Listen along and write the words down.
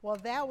Well,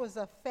 that was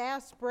a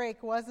fast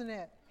break, wasn't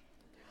it?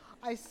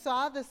 I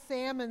saw the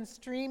salmon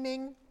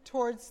streaming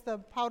towards the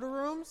powder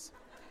rooms,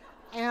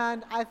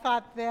 and I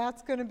thought,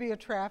 that's going to be a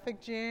traffic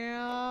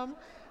jam.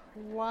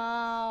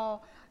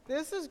 Wow.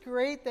 This is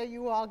great that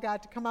you all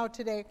got to come out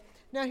today.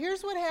 Now,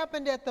 here's what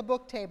happened at the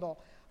book table.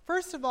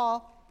 First of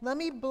all, let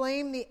me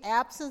blame the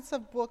absence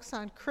of books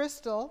on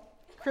Crystal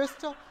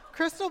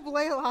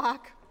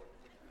Blaylock.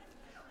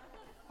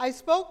 I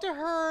spoke to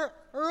her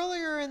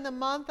earlier in the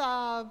month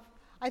of,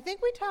 I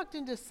think we talked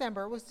in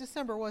December. It was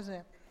December, wasn't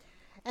it?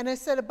 And I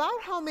said,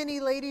 about how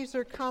many ladies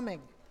are coming?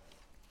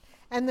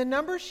 And the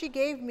number she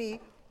gave me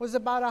was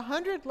about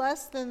 100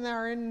 less than there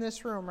are in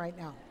this room right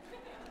now.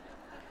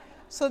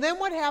 So then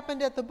what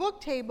happened at the book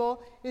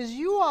table is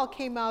you all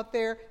came out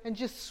there and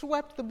just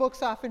swept the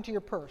books off into your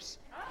purse.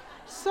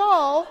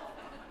 So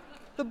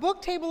the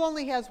book table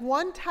only has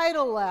one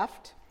title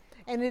left,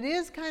 and it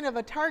is kind of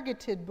a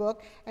targeted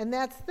book, and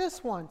that's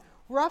this one,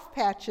 Rough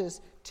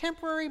Patches,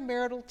 Temporary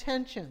Marital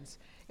Tensions.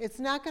 It's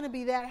not going to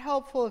be that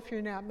helpful if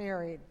you're not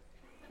married.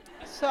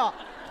 So,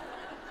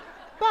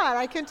 but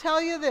I can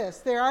tell you this,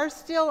 there are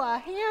still a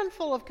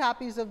handful of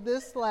copies of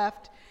this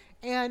left,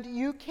 and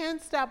you can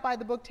stop by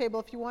the book table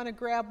if you want to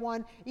grab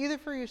one, either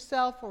for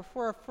yourself or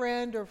for a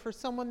friend or for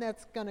someone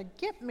that's going to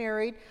get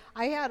married.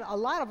 I had a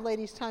lot of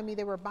ladies tell me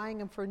they were buying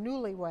them for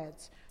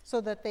newlyweds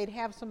so that they'd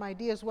have some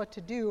ideas what to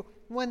do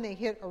when they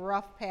hit a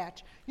rough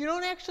patch. You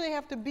don't actually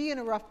have to be in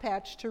a rough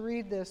patch to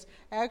read this.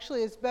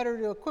 Actually, it's better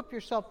to equip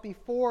yourself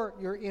before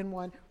you're in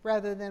one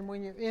rather than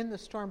when you're in the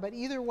storm. But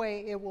either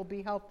way, it will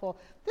be helpful.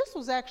 This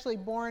was actually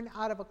born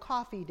out of a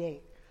coffee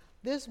date.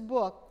 This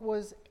book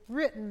was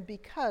written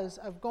because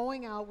of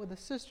going out with a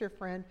sister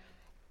friend,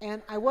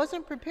 and I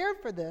wasn't prepared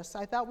for this.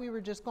 I thought we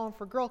were just going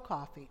for girl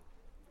coffee.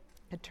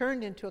 It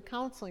turned into a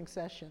counseling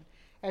session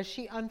as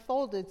she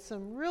unfolded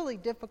some really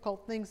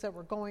difficult things that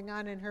were going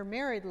on in her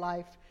married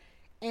life,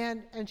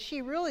 and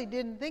she really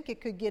didn't think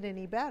it could get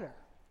any better.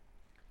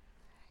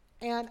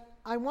 And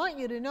I want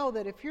you to know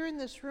that if you're in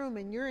this room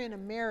and you're in a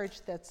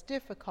marriage that's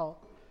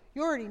difficult,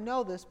 you already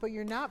know this, but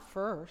you're not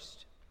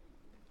first.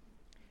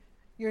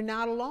 You're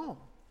not alone.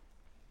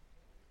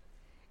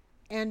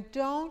 And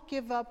don't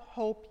give up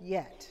hope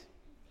yet.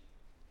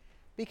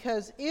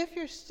 Because if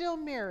you're still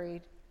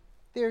married,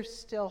 there's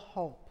still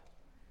hope.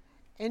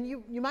 And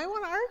you might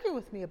want to argue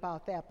with me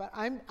about that, but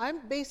I'm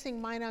basing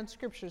mine on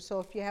Scripture. So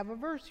if you have a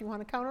verse you want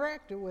to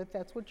counteract it with,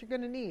 that's what you're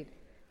going to need.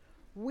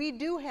 We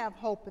do have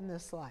hope in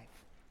this life.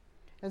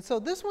 And so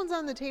this one's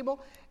on the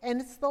table,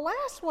 and it's the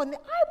last one.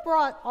 I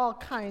brought all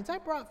kinds. I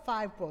brought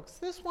 5 books.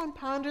 This one,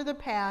 Ponder the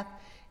Path,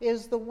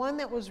 is the one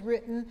that was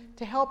written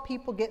to help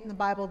people get in the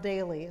Bible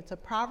daily. It's a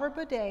proverb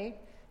a day.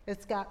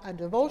 It's got a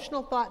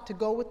devotional thought to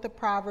go with the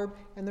proverb,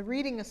 and the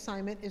reading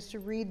assignment is to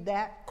read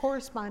that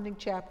corresponding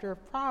chapter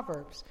of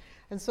Proverbs.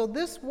 And so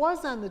this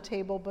was on the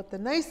table, but the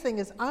nice thing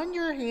is on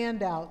your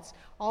handouts,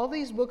 all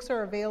these books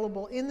are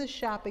available in the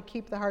shop at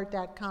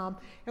keeptheheart.com,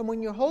 and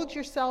when you hold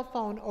your cell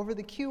phone over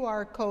the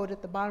QR code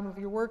at the bottom of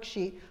your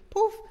worksheet,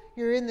 poof,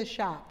 you're in the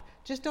shop.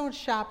 Just don't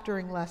shop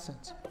during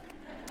lessons.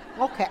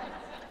 Okay.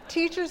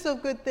 Teachers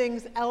of Good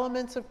Things,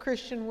 Elements of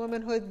Christian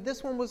Womanhood.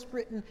 This one was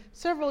written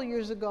several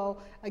years ago,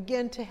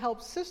 again, to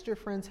help sister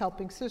friends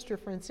helping sister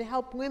friends, to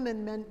help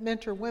women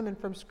mentor women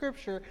from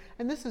Scripture.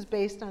 And this is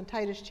based on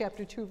Titus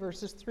chapter 2,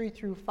 verses 3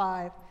 through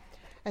 5.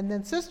 And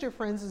then Sister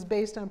Friends is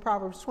based on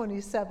Proverbs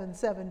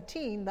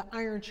 27:17, the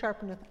iron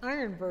sharpeneth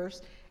iron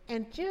verse,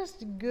 and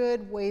just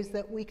good ways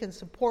that we can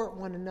support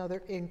one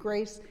another in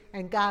grace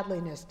and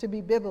godliness, to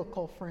be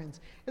biblical friends.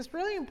 It's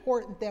really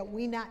important that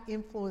we not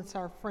influence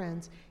our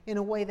friends in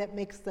a way that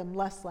makes them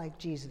less like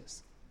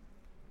Jesus.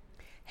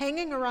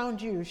 Hanging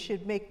around you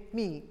should make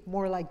me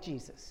more like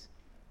Jesus,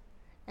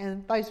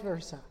 and vice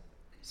versa.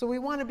 So we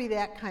want to be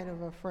that kind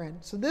of a friend.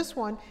 So this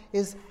one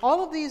is,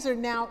 all of these are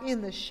now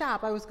in the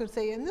shop. I was going to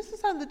say, and this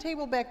is on the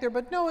table back there,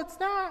 but no, it's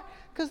not,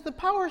 because the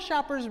power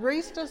shoppers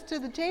raced us to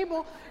the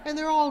table, and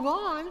they're all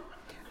gone.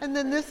 And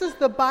then this is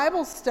the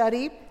Bible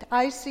study.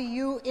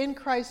 ICU in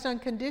Christ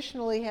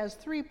Unconditionally has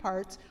 3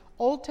 parts,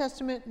 Old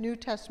Testament, New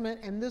Testament,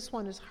 and this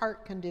one is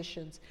heart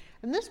conditions.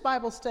 And this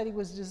Bible study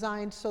was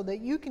designed so that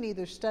you can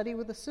either study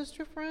with a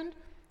sister friend,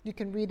 you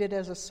can read it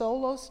as a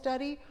solo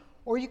study,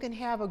 or you can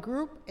have a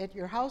group at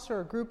your house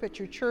or a group at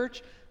your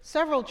church.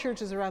 Several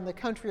churches around the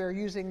country are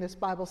using this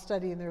Bible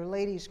study in their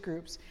ladies'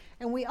 groups.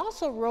 And we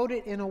also wrote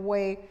it in a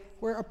way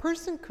where a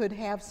person could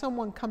have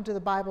someone come to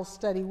the Bible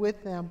study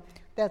with them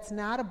that's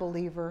not a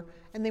believer,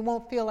 and they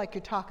won't feel like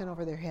you're talking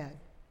over their head.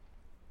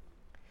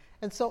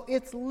 And so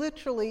it's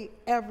literally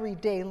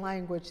everyday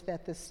language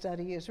that this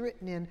study is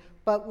written in,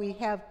 but we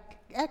have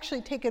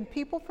actually taken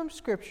people from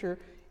Scripture,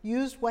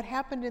 used what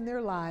happened in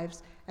their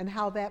lives, and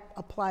how that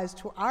applies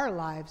to our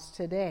lives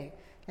today.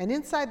 And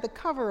inside the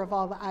cover of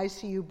all the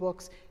ICU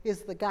books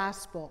is the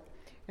gospel.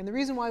 And the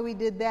reason why we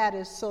did that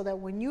is so that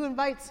when you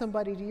invite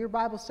somebody to your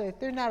Bible study, if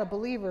they're not a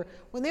believer,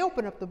 when they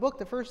open up the book,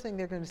 the first thing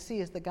they're going to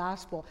see is the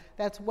gospel.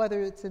 That's whether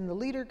it's in the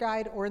leader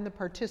guide or in the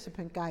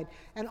participant guide.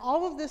 And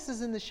all of this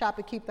is in the shop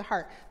at Keep the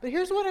Heart. But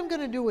here's what I'm going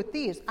to do with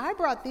these. I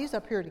brought these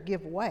up here to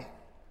give away.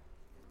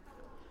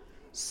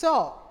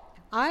 So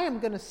I am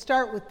going to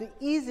start with the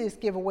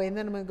easiest giveaway, and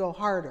then I'm going to go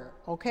harder,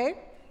 okay?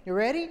 You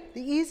ready?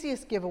 The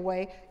easiest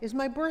giveaway is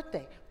my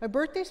birthday. My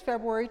birthday is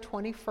February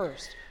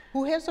 21st.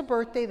 Who has a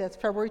birthday that's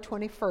February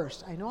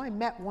 21st? I know I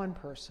met one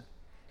person.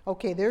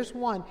 Okay, there's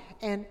one.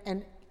 And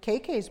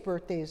KK's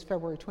birthday is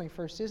February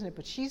 21st, isn't it?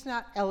 But she's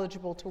not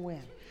eligible to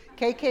win.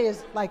 KK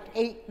is like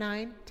 8,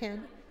 9,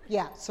 10.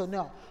 Yeah, so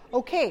no.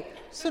 Okay,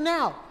 so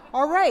now,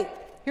 all right,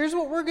 here's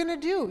what we're going to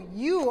do.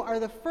 You are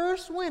the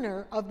first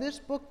winner of this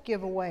book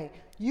giveaway.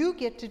 You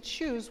get to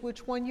choose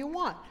which one you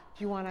want.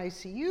 Do you want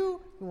ICU?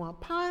 You want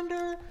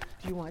Ponder?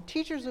 Do you want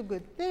Teachers of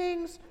Good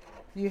Things?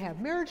 Do you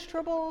have marriage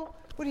trouble?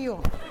 What do you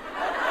want?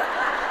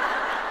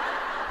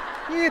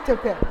 You get to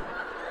pick.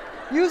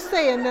 You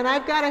say, and then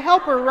I've got a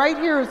helper right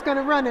here who's going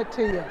to run it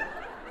to you.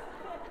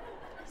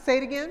 Say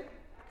it again.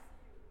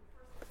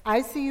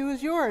 ICU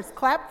is yours.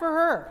 Clap for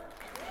her.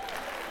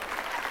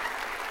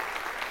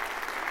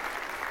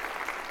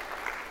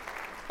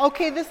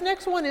 Okay, this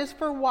next one is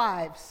for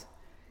wives.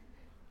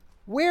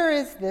 Where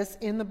is this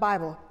in the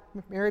Bible?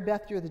 Mary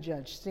Beth, you're the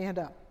judge. Stand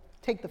up.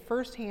 Take the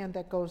first hand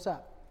that goes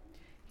up.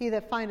 He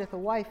that findeth a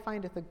wife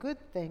findeth a good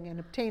thing and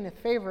obtaineth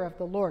favor of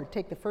the Lord.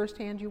 Take the first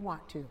hand you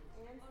want to.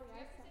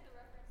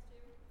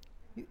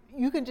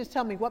 You can just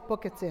tell me what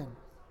book it's in.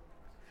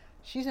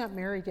 She's not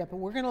married yet, but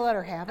we're going to let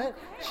her have it.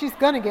 She's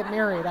going to get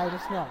married, I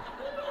just know.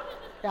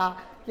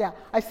 Yeah.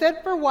 I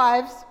said for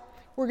wives,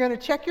 we're going to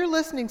check your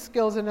listening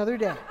skills another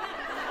day.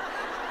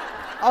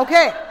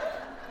 Okay.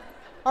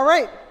 All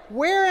right.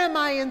 Where am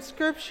I in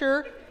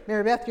Scripture?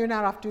 Mary Beth, you're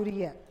not off duty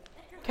yet.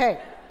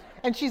 Okay.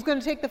 And she's going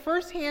to take the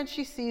first hand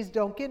she sees.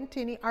 Don't get into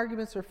any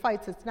arguments or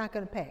fights. It's not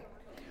going to pay.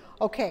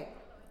 Okay.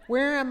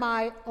 Where am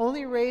I?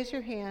 Only raise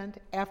your hand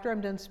after I'm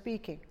done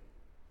speaking.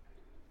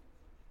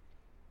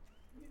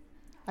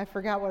 I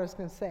forgot what I was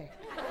going to say.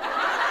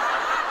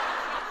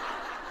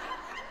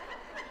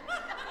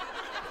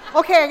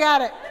 Okay, I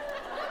got it.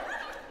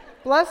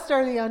 Blessed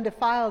are the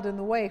undefiled in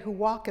the way who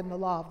walk in the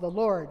law of the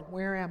Lord.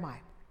 Where am I?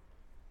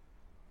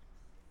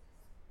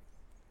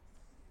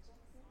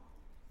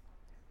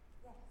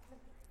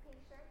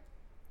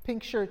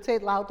 Pink shirt. Say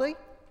it loudly.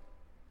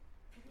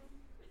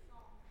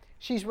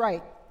 She's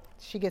right.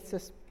 She gets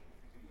this.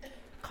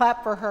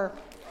 Clap for her.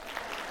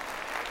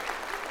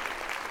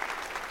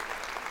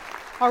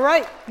 All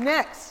right,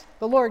 next.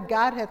 The Lord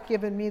God hath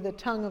given me the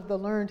tongue of the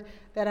learned,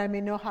 that I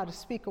may know how to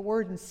speak a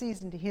word in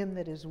season to him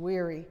that is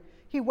weary.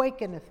 He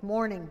wakeneth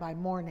morning by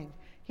morning.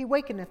 He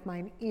wakeneth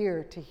mine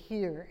ear to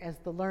hear as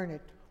the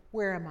learned.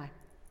 Where am I?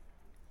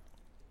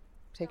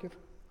 Take your...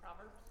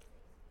 Proverbs.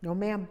 No,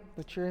 ma'am,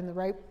 but you're in the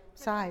right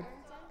side.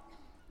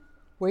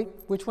 Wait,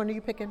 which one are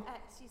you picking?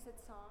 She said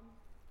Psalm.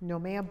 No,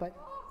 ma'am, but...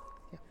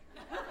 Yeah.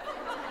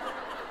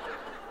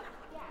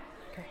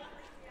 Okay.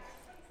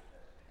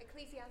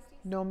 Ecclesiastes.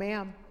 No,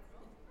 ma'am.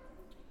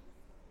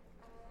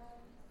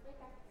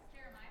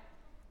 Jeremiah.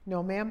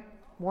 No, ma'am.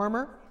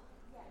 Warmer.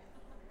 Song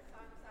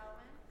of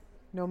Solomon.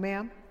 No,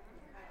 ma'am.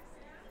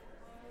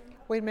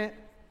 Wait a minute.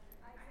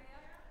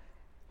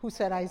 Who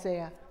said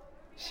Isaiah?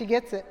 She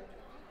gets it.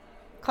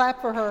 Clap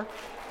for her.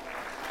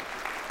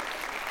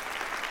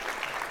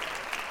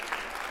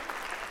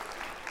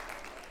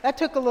 That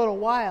took a little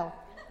while.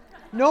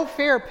 No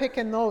fair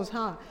picking those,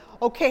 huh?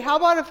 Okay, how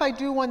about if I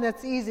do one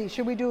that's easy?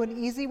 Should we do an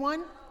easy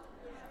one?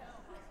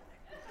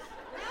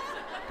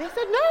 They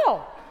said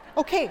no.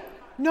 Okay,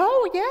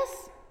 no,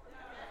 yes?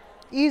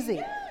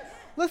 Easy.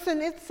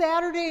 Listen, it's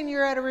Saturday and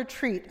you're at a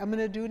retreat. I'm going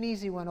to do an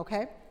easy one,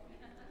 okay?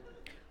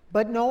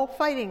 But no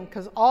fighting,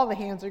 because all the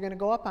hands are going to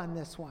go up on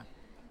this one.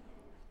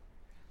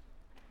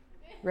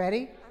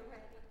 Ready?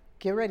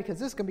 Get ready, because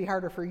this is going to be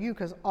harder for you,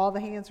 because all the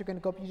hands are going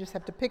to go up. You just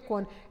have to pick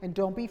one, and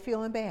don't be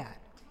feeling bad.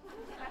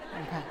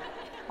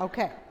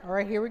 Okay. All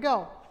right, here we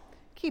go.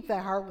 Keep thy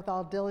heart with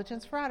all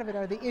diligence, for out of it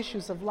are the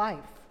issues of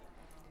life.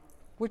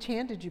 Which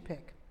hand did you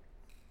pick?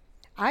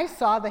 I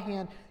saw the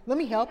hand. Let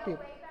me help you.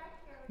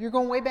 You're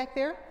going way back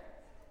there?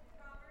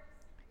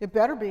 It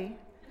better be.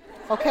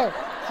 Okay,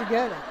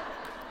 together.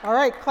 All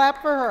right,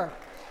 clap for her.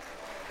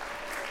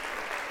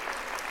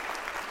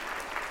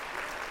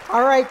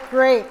 All right,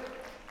 great.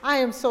 I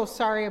am so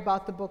sorry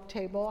about the book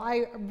table.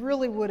 I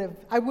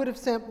would have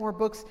sent more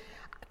books.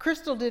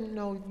 Crystal didn't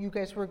know you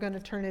guys were going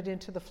to turn it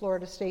into the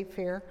Florida State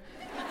Fair.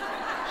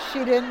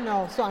 She didn't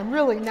know, so I'm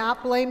really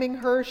not blaming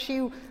her.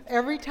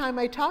 Every time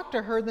I talked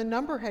to her, the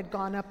number had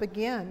gone up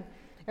again.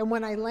 And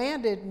when I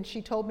landed and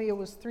she told me it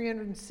was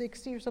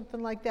 360 or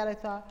something like that, I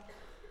thought,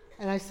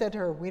 and I said to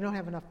her, we don't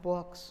have enough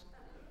books.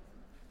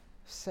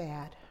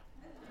 Sad.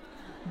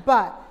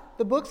 But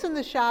the books in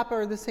the shop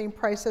are the same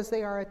price as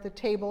they are at the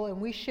table, and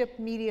we ship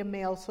media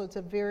mail, so it's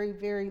a very,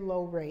 very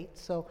low rate.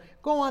 So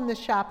go on the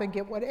shop and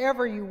get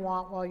whatever you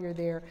want while you're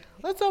there.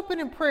 Let's open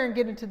in prayer and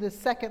get into the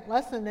second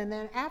lesson, and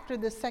then after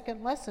the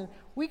second lesson,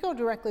 we go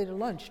directly to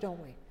lunch, don't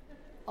we?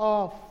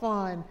 Oh,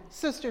 fun.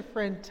 Sister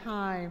friend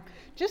time.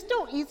 Just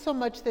don't eat so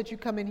much that you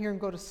come in here and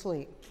go to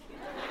sleep.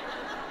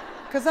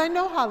 Because I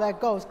know how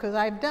that goes, because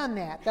I've done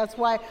that. That's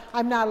why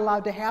I'm not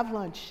allowed to have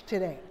lunch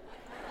today.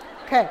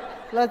 Okay,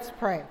 let's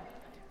pray.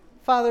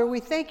 Father, we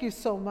thank you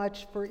so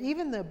much for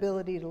even the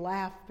ability to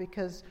laugh,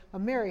 because a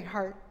merry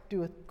heart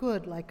doeth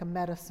good like a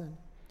medicine.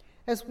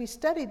 As we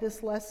study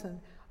this lesson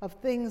of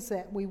things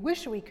that we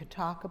wish we could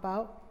talk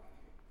about,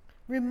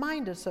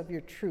 remind us of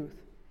your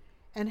truth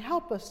and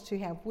help us to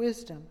have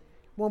wisdom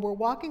when we're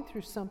walking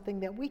through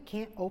something that we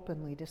can't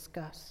openly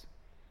discuss.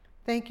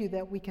 Thank you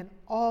that we can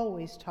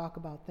always talk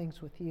about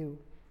things with you.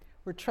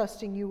 We're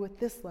trusting you with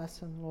this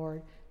lesson,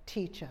 Lord.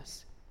 Teach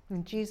us.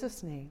 In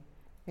Jesus' name,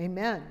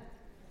 amen.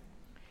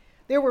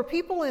 There were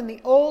people in the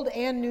Old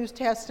and New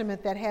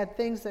Testament that had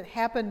things that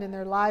happened in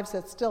their lives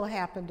that still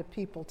happen to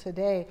people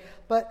today,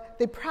 but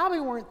they probably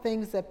weren't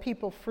things that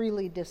people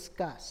freely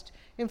discussed.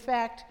 In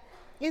fact,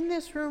 in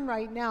this room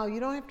right now, you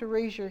don't have to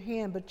raise your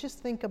hand, but just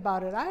think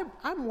about it.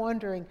 I'm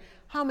wondering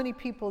how many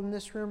people in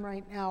this room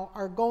right now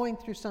are going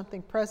through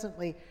something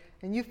presently,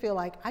 and you feel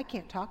like, I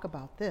can't talk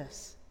about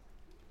this.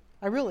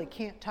 I really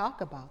can't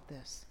talk about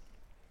this.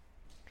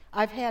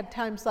 I've had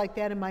times like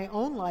that in my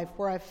own life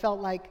where I felt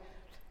like,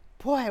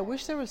 boy, I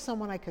wish there was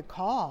someone I could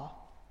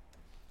call.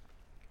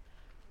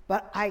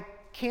 But I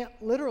can't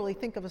literally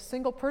think of a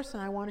single person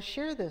I want to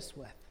share this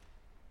with.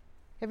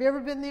 Have you ever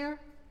been there?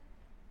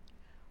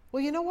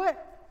 Well, you know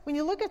what? When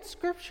you look at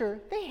Scripture,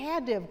 they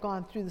had to have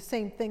gone through the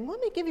same thing.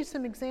 Let me give you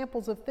some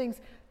examples of things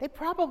they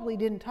probably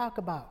didn't talk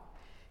about.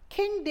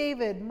 King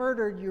David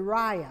murdered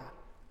Uriah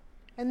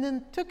and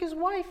then took his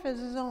wife as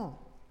his own.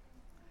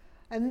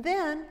 And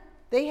then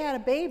they had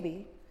a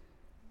baby,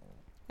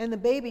 and the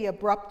baby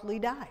abruptly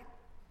died.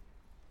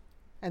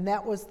 And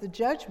that was the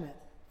judgment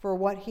for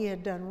what he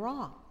had done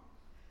wrong.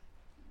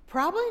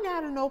 Probably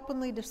not an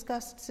openly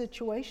discussed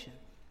situation.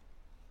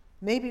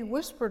 Maybe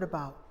whispered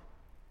about,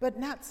 but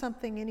not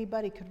something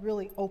anybody could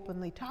really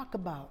openly talk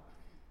about.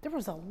 There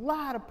was a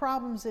lot of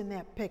problems in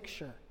that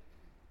picture.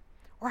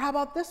 Or how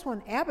about this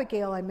one?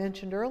 Abigail, I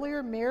mentioned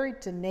earlier,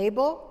 married to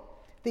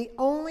Nabal, the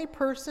only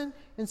person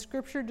in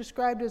Scripture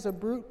described as a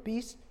brute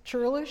beast,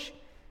 churlish.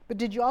 But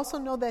did you also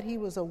know that he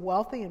was a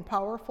wealthy and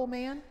powerful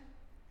man?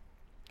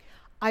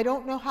 I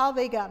don't know how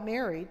they got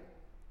married,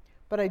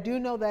 but I do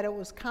know that it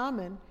was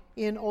common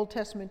in Old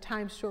Testament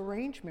times to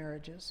arrange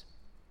marriages.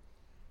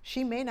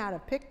 She may not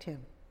have picked him.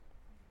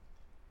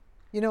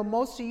 You know,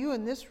 most of you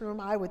in this room,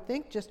 I would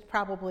think, just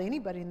probably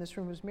anybody in this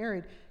room who's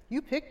married,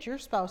 you picked your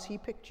spouse, he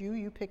picked you,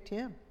 you picked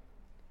him.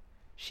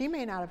 She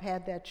may not have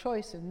had that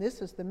choice, and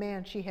this is the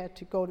man she had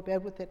to go to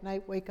bed with at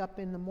night, wake up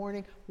in the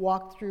morning,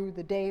 walk through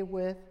the day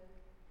with.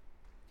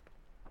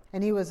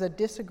 And he was a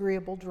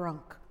disagreeable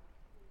drunk.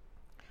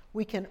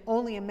 We can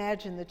only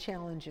imagine the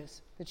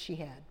challenges that she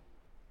had.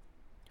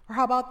 Or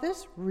how about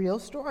this real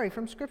story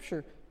from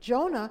Scripture?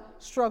 Jonah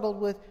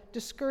struggled with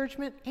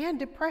discouragement and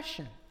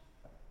depression.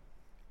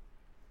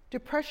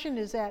 Depression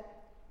is at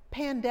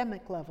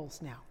pandemic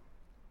levels now.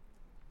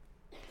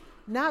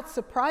 Not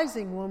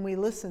surprising when we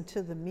listen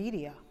to the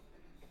media.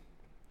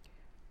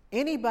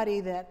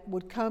 Anybody that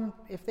would come,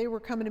 if they were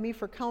coming to me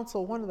for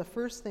counsel, one of the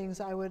first things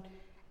I would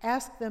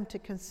ask them to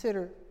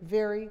consider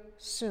very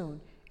soon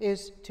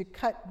is to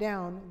cut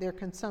down their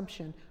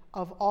consumption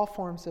of all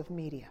forms of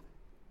media,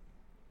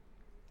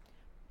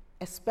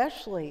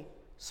 especially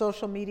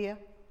social media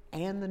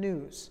and the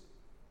news.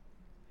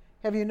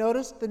 Have you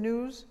noticed the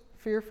news?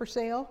 Fear for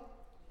sale?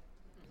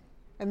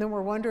 And then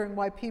we're wondering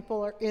why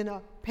people are in a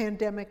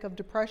pandemic of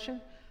depression.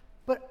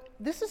 But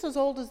this is as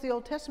old as the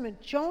Old Testament.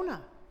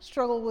 Jonah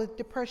struggled with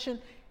depression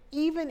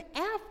even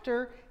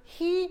after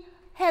he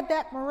had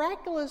that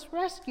miraculous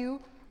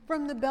rescue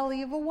from the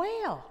belly of a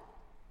whale.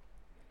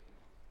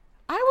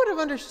 I would have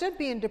understood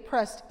being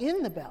depressed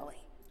in the belly.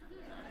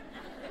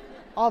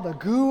 All the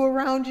goo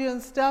around you and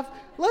stuff.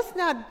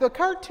 The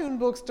cartoon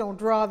books don't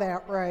draw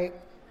that right.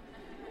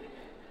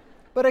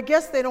 But I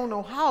guess they don't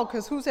know how,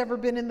 because who's ever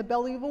been in the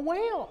belly of a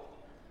whale?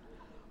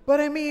 But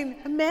I mean,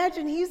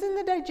 imagine he's in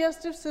the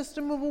digestive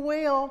system of a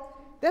whale.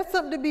 That's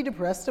something to be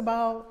depressed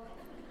about.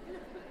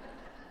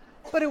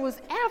 But it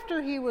was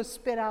after he was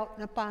spit out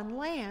and up on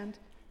land,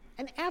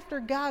 and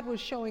after God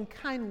was showing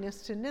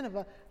kindness to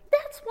Nineveh,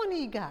 that's when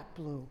he got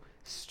blue.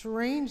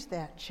 Strange,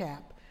 that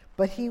chap.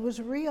 But he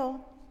was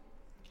real.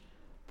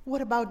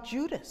 What about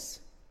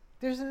Judas?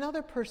 There's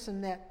another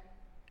person that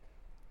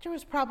there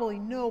was probably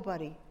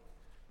nobody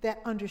that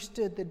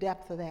understood the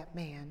depth of that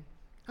man,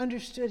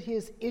 understood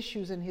his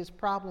issues and his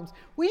problems.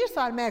 We just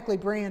automatically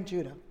brand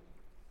Judah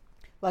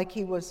like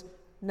he was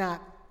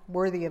not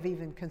worthy of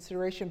even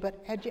consideration. But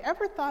had you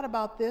ever thought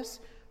about this?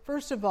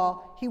 First of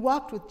all, he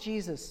walked with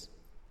Jesus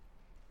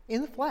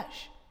in the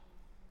flesh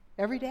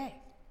every day.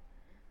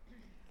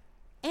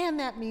 And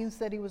that means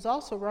that he was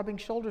also rubbing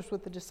shoulders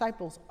with the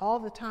disciples all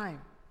the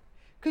time.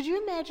 Could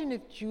you imagine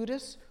if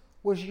Judas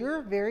was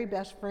your very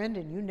best friend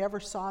and you never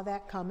saw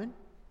that coming?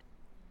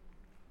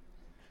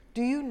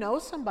 Do you know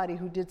somebody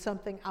who did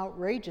something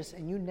outrageous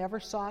and you never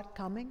saw it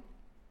coming?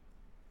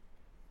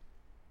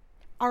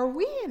 Are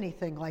we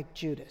anything like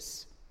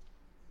Judas,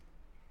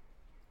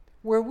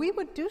 where we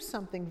would do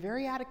something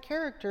very out of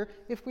character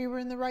if we were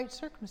in the right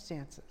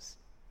circumstances?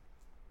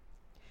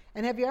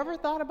 And have you ever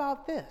thought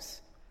about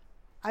this?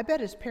 I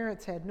bet his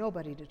parents had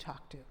nobody to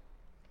talk to.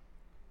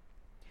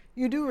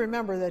 You do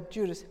remember that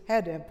Judas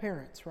had to have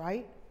parents,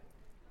 right?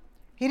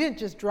 He didn't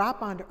just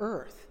drop onto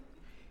earth.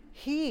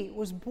 He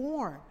was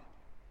born.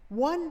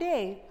 One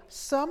day,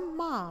 some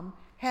mom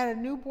had a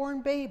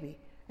newborn baby,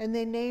 and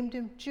they named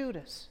him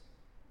Judas,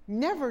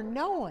 never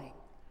knowing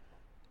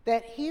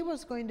that he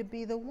was going to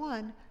be the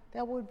one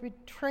that would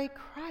betray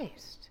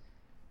Christ.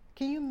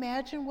 Can you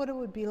imagine what it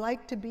would be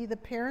like to be the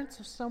parents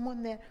of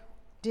someone that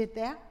did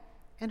that?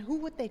 And who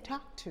would they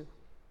talk to?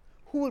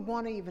 Who would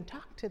want to even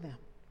talk to them?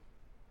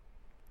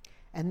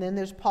 And then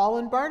there's Paul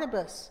and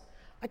Barnabas.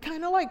 I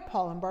kind of like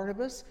Paul and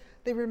Barnabas.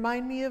 They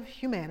remind me of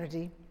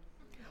humanity.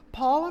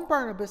 Paul and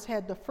Barnabas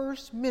had the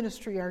first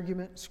ministry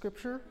argument in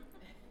Scripture,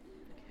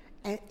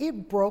 and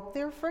it broke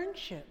their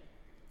friendship.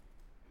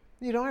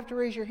 You don't have to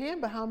raise your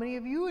hand, but how many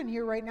of you in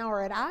here right now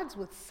are at odds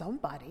with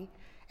somebody?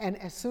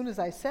 And as soon as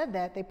I said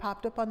that, they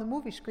popped up on the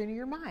movie screen of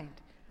your mind.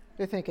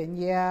 They're thinking,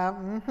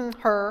 yeah,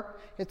 her.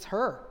 It's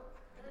her.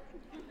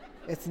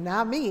 It's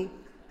not me.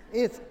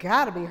 It's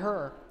got to be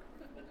her.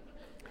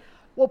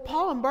 Well,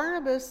 Paul and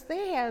Barnabas,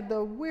 they had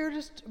the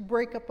weirdest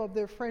breakup of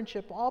their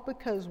friendship, all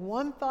because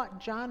one thought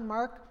John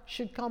Mark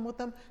should come with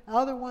them, the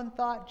other one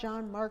thought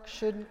John Mark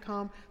shouldn't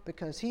come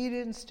because he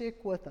didn't stick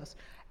with us.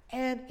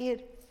 And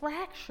it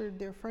fractured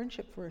their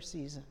friendship for a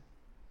season.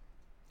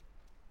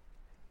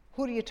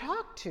 Who do you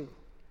talk to?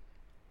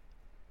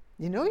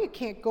 You know you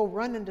can't go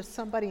running to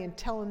somebody and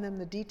telling them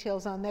the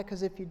details on that,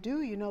 because if you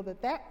do, you know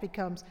that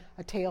becomes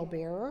a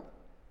talebearer.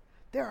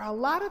 There are a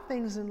lot of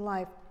things in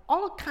life,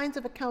 all kinds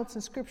of accounts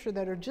in Scripture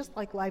that are just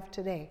like life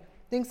today.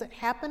 Things that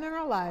happen in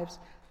our lives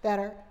that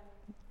are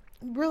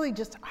really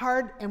just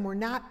hard, and we're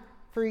not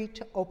free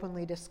to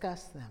openly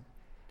discuss them.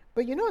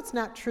 But you know it's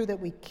not true that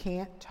we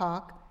can't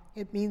talk.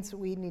 It means that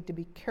we need to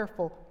be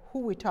careful who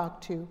we talk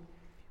to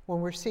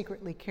when we're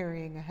secretly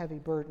carrying a heavy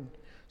burden.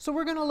 So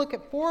we're going to look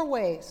at 4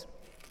 ways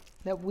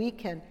that we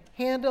can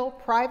handle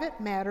private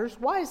matters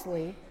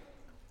wisely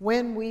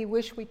when we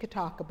wish we could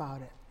talk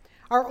about it.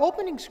 Our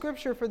opening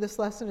scripture for this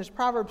lesson is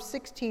Proverbs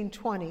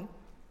 16:20.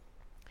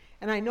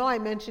 And I know I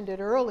mentioned it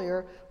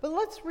earlier, but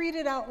let's read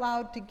it out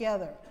loud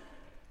together.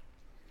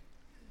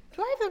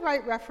 Do I have the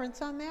right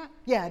reference on that?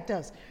 Yeah, it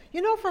does.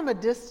 You know, from a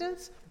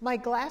distance, my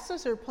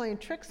glasses are playing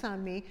tricks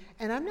on me,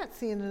 and I'm not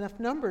seeing enough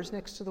numbers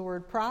next to the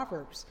word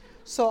Proverbs.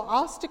 So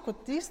I'll stick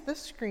with this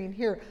screen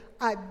here.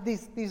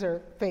 These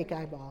are fake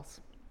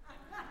eyeballs.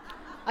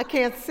 I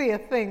can't see a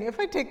thing. If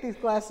I take these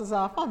glasses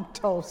off, I'm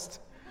toast.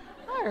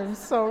 I am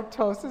so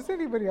toast. Is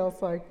anybody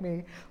else like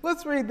me?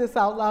 Let's read this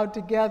out loud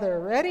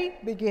together. Ready?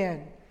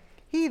 Begin.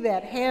 He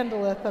that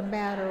handleth a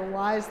matter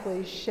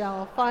wisely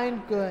shall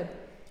find good,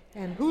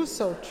 and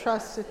whoso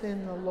trusteth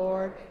in the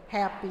Lord,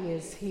 happy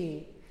is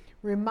he.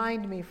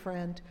 Remind me,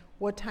 friend,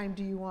 what time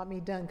do you want me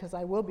done? Because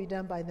I will be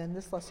done by then.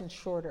 This lesson's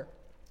shorter.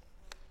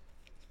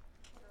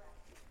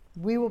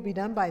 We will be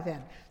done by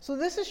then. So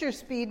this is your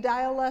speed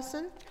dial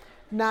lesson.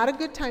 Not a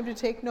good time to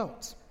take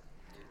notes.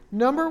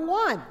 Number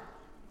 1,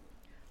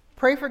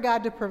 pray for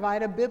God to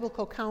provide a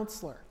biblical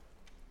counselor.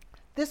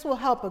 This will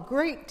help a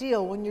great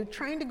deal when you're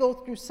trying to go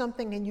through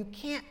something and you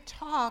can't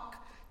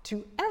talk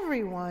to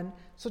everyone,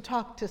 so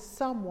talk to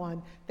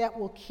someone that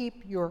will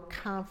keep your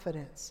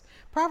confidence.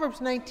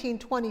 Proverbs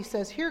 19:20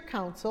 says, "Hear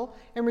counsel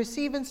and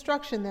receive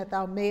instruction that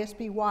thou mayest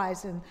be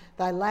wise in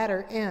thy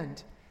latter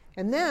end."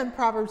 And then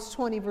Proverbs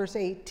 20 verse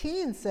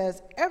 18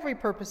 says, "Every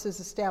purpose is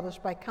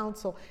established by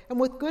counsel, and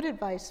with good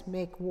advice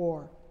make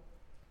war."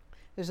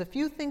 There's a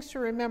few things to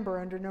remember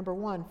under number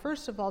 1.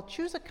 First of all,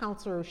 choose a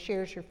counselor who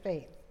shares your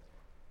faith.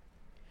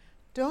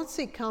 Don't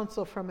seek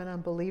counsel from an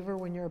unbeliever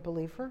when you're a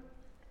believer.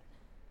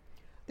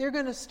 They're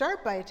going to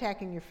start by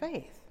attacking your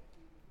faith.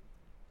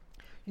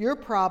 Your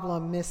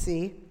problem,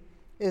 Missy,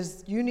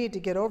 is you need to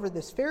get over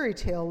this fairy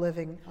tale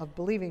living of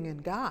believing in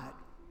God.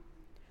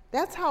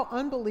 That's how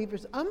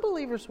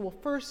unbelievers will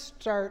first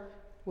start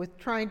with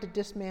trying to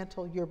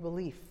dismantle your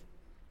belief.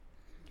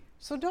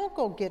 So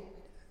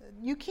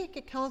you can't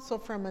get counsel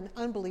from an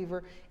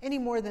unbeliever any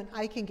more than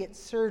I can get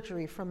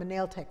surgery from a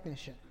nail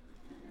technician.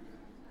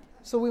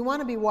 So we want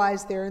to be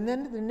wise there. And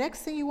then the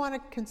next thing you want to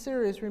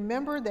consider is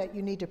remember that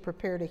you need to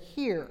prepare to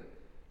hear,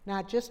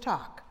 not just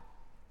talk.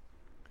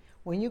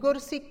 When you go to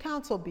seek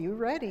counsel, be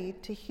ready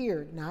to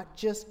hear, not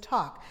just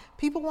talk.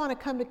 People want to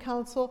come to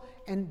counsel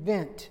and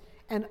vent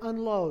and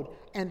unload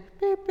and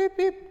beep, beep,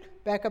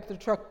 beep, back up the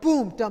truck,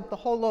 boom, dump the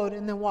whole load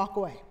and then walk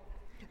away.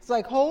 It's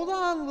like, hold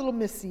on, little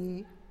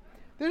missy.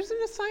 There's an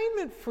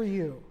assignment for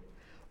you.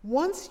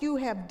 Once you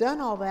have done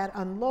all that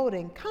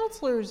unloading,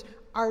 counselors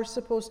are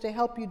supposed to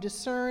help you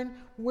discern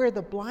where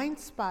the blind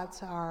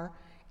spots are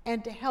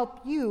and to help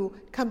you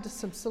come to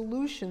some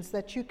solutions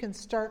that you can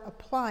start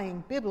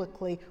applying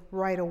biblically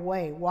right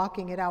away,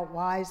 walking it out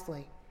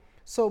wisely.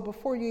 So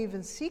before you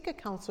even seek a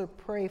counselor,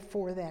 pray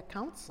for that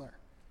counselor.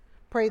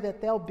 Pray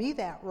that they'll be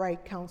that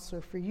right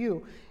counselor for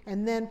you.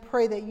 And then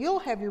pray that you'll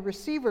have your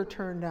receiver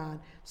turned on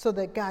so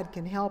that God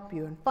can help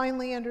you. And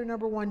finally, under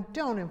number 1,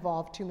 don't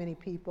involve too many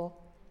people.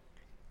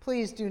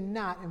 Please do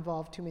not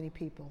involve too many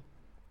people.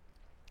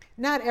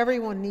 Not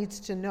everyone needs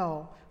to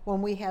know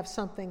when we have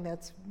something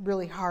that's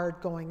really hard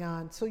going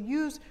on. So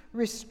use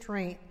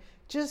restraint.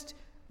 Just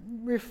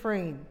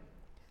refrain.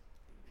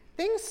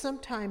 Things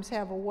sometimes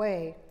have a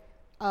way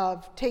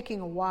of taking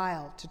a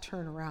while to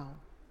turn around.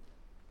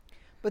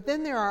 But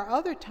then there are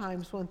other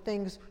times when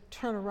things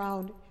turn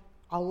around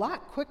a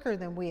lot quicker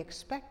than we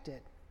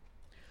expected.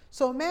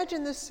 So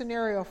imagine this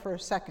scenario for a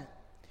second.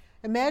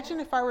 Imagine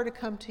if I were to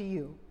come to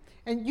you,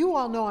 and you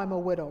all know I'm a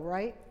widow,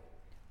 right?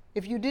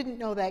 If you didn't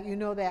know that, you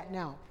know that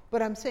now.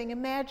 But I'm saying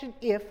imagine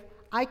if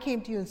I came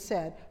to you and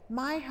said,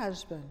 my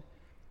husband,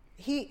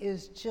 he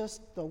is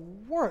just the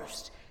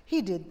worst.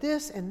 He did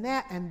this and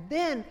that, and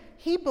then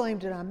he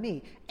blamed it on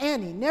me.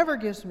 And he never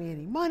gives me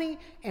any money,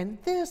 and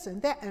this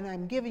and that, and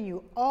I'm giving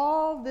you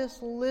all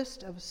this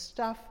list of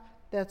stuff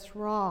that's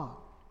wrong.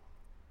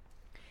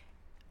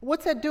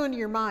 What's that doing to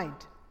your mind?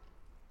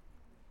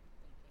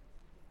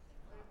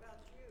 What about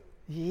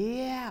you?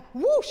 Yeah.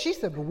 Woo, she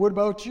said, but what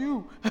about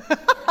you?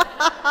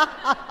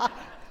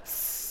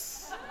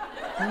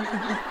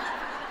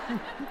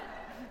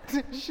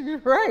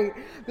 She's right.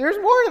 There's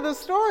more to the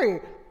story.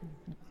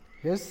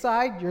 His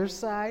side, your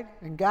side,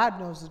 and God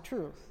knows the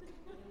truth.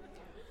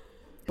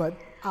 But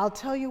I'll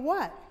tell you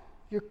what,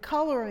 you're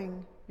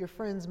coloring your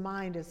friend's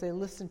mind as they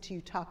listen to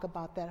you talk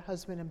about that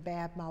husband and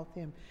badmouth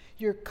him.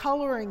 You're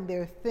coloring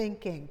their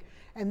thinking.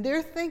 And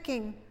they're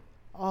thinking,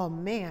 oh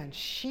man,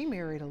 she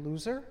married a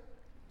loser.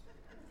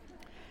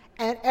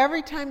 And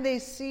every time they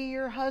see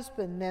your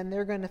husband, then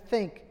they're going to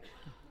think,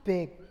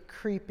 big,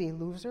 creepy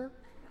loser.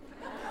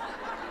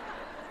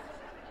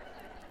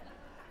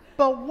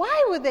 But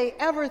why would they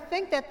ever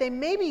think that? They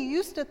maybe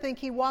used to think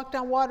he walked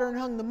on water and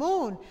hung the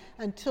moon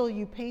until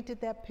you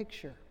painted that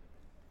picture.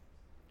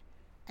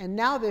 And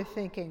now they're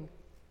thinking,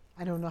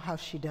 I don't know how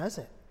she does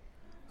it.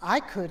 I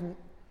couldn't.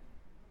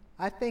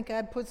 I think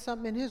I'd put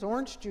something in his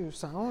orange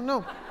juice. I don't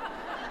know.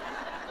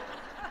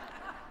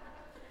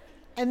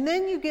 And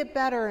then you get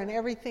better and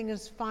everything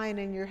is fine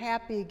and you're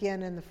happy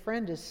again and the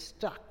friend is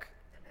stuck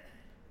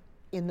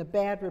in the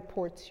bad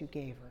reports you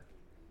gave her.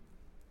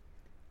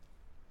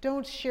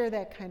 Don't share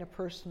that kind of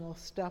personal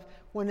stuff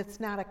when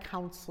it's not a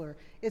counselor.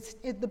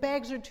 The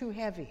bags are too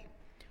heavy.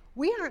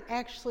 We aren't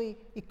actually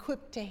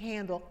equipped to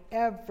handle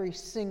every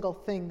single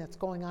thing that's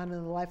going on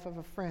in the life of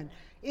a friend.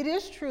 It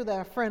is true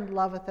that a friend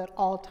loveth at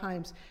all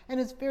times,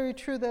 and it's very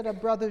true that a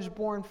brother's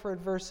born for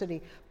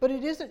adversity, but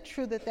it isn't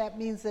true that that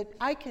means that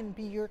I can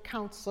be your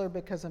counselor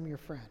because I'm your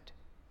friend.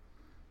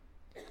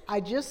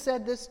 I just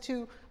said this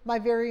to my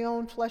very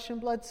own flesh and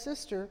blood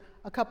sister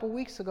a couple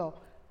weeks ago.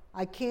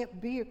 I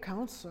can't be your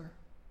counselor.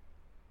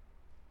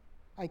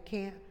 I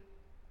can't.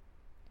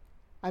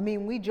 I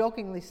mean, we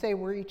jokingly say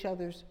we're each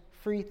other's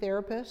free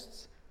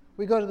therapists.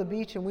 We go to the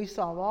beach and we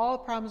solve all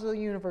the problems of the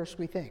universe,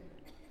 we think.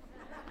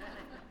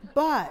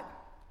 But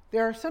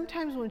there are some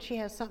times when she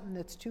has something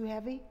that's too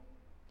heavy,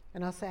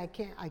 and I'll say,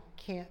 I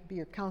can't be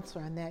your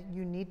counselor on that.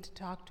 You need to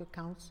talk to a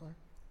counselor.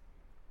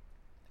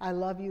 I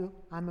love you.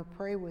 I'm going to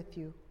pray with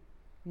you.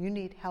 You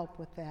need help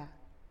with that.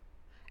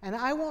 And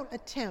I won't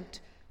attempt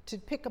to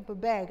pick up a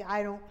bag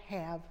I don't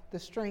have the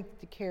strength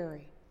to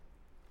carry.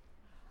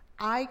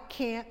 I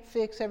can't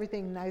fix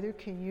everything, neither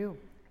can you.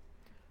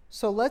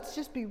 So let's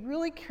just be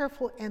really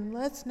careful and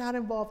let's not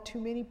involve too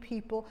many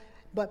people,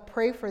 but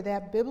pray for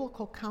that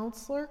biblical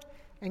counselor,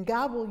 and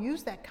God will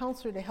use that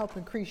counselor to help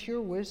increase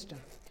your wisdom.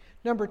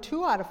 Number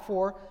 2 out of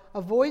 4,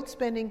 avoid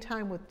spending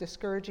time with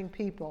discouraging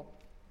people.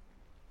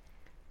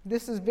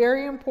 This is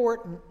very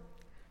important.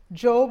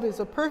 Job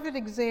is a perfect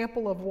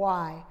example of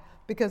why.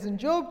 Because in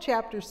Job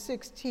chapter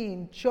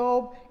 16,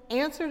 Job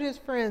answered his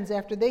friends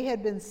after they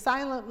had been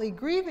silently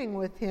grieving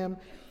with him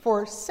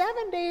for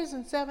 7 days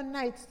and 7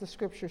 nights, the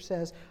scripture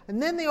says.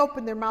 And then they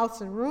opened their mouths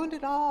and ruined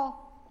it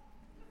all.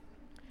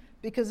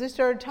 Because they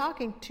started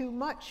talking too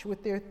much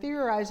with their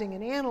theorizing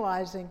and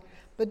analyzing.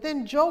 But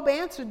then Job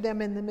answered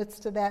them in the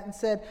midst of that and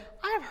said,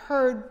 I've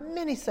heard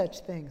many such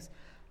things.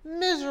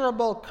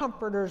 Miserable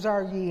comforters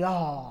are ye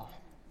all.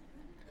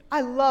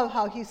 I love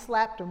how he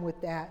slapped them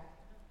with that.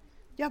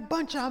 You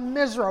bunch of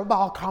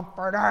miserable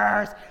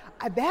comforters.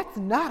 That's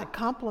not a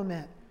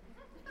compliment.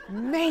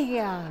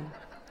 Man,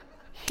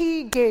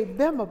 he gave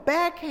them a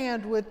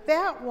backhand with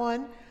that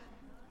one.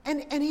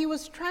 And he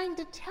was trying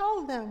to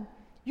tell them,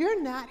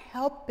 you're not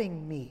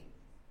helping me.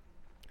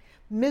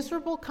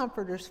 Miserable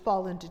comforters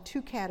fall into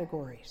 2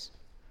 categories.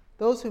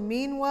 Those who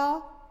mean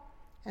well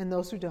and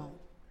those who don't.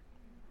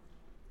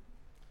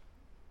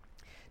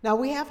 Now,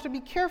 we have to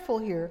be careful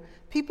here.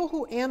 People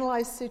who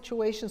analyze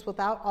situations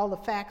without all the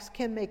facts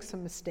can make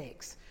some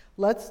mistakes.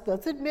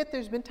 Let's admit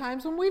there's been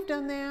times when we've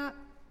done that.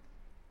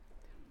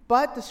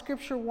 But the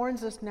scripture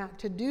warns us not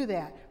to do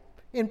that.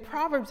 In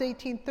Proverbs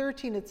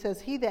 18:13 it says,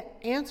 "He that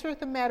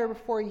answereth a matter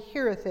before he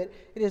heareth it,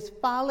 it is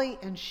folly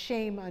and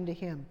shame unto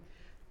him."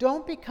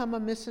 Don't become a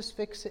Mrs.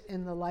 Fix-It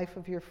in the life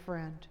of your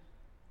friend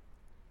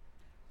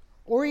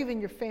or even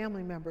your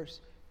family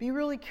members. Be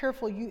really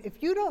careful.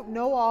 If you don't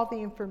know all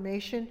the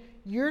information,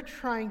 you're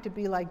trying to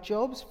be like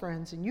Job's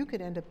friends, and you could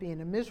end up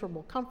being a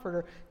miserable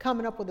comforter,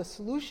 coming up with a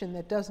solution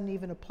that doesn't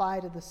even apply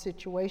to the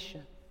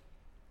situation.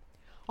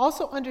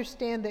 Also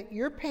understand that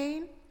your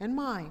pain and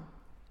mine,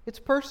 it's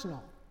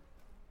personal.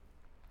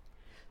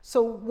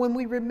 So when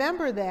we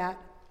remember that,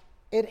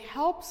 it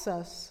helps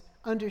us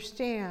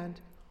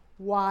understand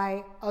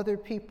why other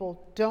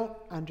people don't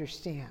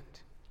understand.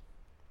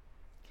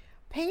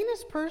 Pain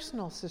is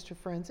personal, sister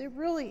friends. It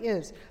really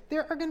is.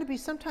 There are going to be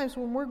some times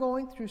when we're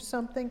going through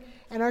something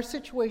and our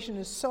situation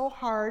is so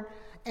hard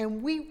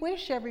and we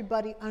wish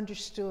everybody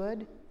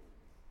understood.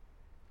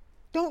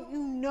 Don't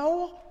you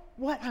know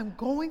what I'm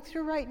going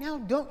through right now?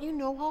 Don't you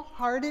know how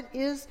hard it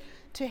is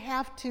to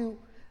have to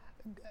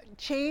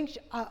change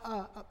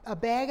a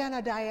bag on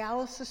a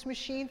dialysis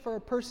machine for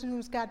a person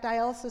who's got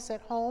dialysis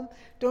at home?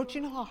 Don't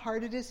you know how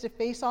hard it is to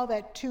face all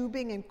that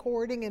tubing and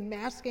cording and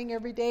masking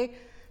every day?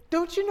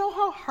 Don't you know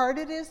how hard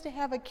it is to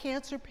have a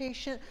cancer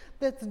patient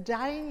that's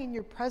dying in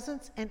your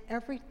presence and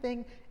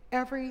everything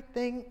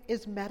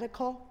is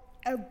medical?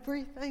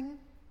 Everything?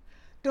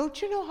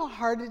 Don't you know how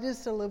hard it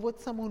is to live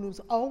with someone who's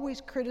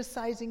always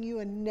criticizing you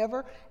and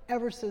never,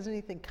 ever says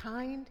anything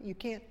kind? You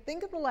can't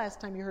think of the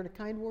last time you heard a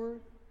kind word.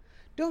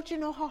 Don't you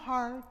know how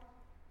hard?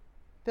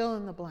 Fill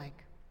in the blank.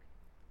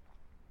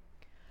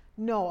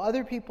 No,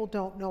 other people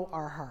don't know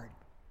our hard.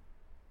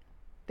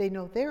 They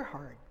know their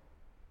hard.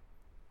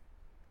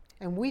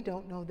 And we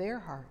don't know their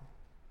hard.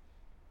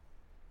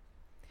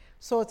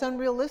 So it's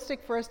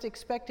unrealistic for us to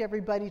expect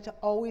everybody to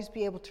always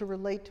be able to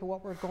relate to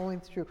what we're going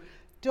through.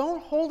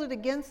 Don't hold it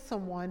against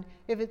someone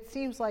if it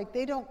seems like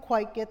they don't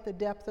quite get the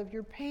depth of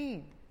your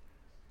pain.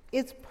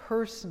 It's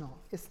personal.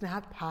 It's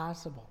not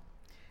possible.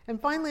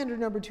 And finally, under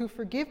number 2,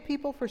 forgive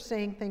people for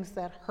saying things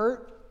that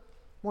hurt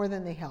more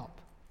than they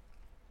help.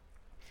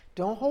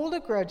 Don't hold a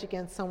grudge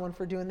against someone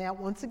for doing that.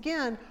 Once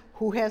again,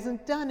 who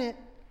hasn't done it?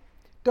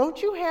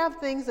 Don't you have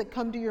things that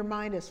come to your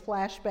mind as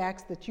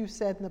flashbacks that you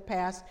said in the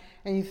past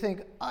and you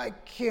think, I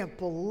can't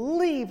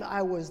believe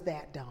I was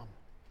that dumb?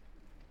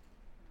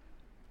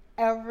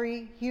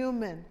 Every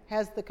human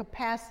has the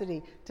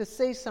capacity to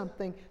say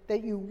something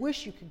that you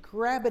wish you could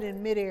grab it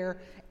in midair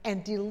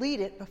and delete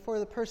it before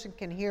the person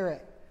can hear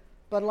it.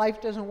 But life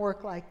doesn't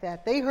work like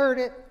that. They heard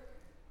it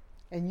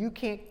and you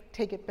can't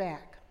take it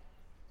back.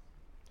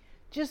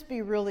 Just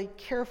be really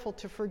careful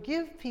to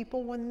forgive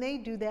people when they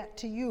do that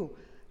to you.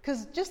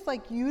 Because just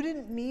like you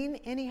didn't mean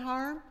any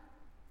harm,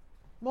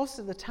 most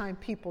of the time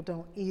people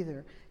don't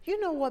either. You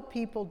know what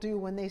people do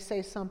when they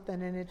say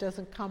something and it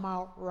doesn't come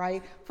out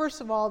right? First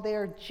of all, they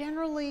are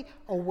generally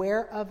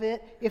aware of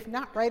it, if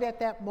not right at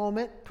that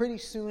moment, pretty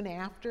soon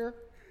after.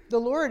 The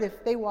Lord,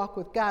 if they walk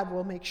with God,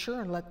 will make sure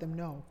and let them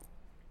know.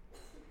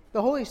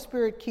 The Holy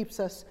Spirit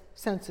keeps us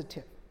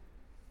sensitive.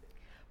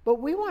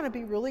 But we want to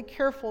be really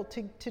careful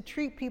to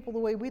treat people the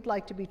way we'd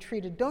like to be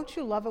treated. Don't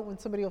you love it when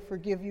somebody will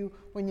forgive you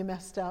when you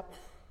messed up?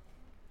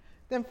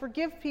 Then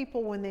forgive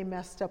people when they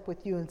messed up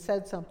with you and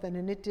said something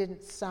and it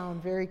didn't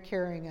sound very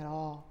caring at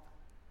all.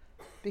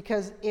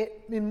 Because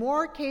in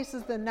more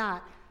cases than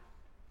not,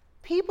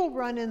 people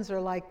run-ins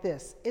are like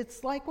this.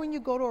 It's like when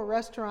you go to a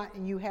restaurant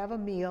and you have a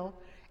meal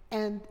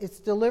and it's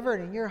delivered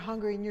and you're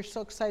hungry and you're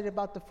so excited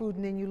about the food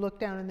and then you look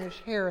down and there's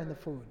hair in the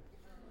food.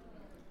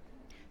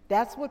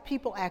 That's what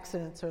people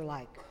accidents are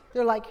like.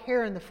 They're like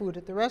hair in the food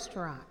at the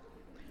restaurant.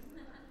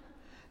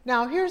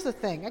 Now, here's the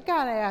thing. I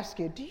got to ask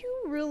you, do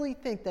you really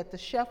think that the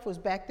chef was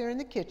back there in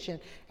the kitchen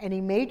and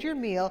he made your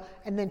meal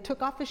and then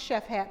took off his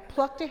chef hat,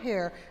 plucked a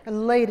hair,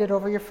 and laid it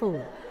over your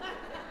food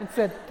and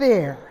said,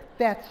 there,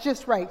 that's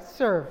just right,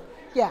 serve.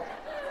 Yeah.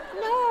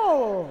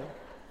 No.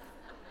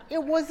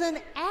 It was an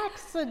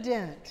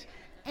accident.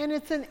 And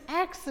it's an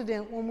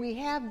accident when we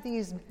have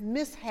these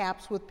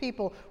mishaps with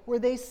people where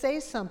they say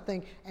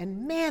something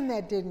and man,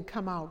 that didn't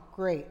come out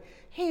great.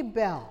 Hey,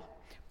 Belle.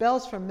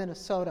 Belle's from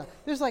Minnesota.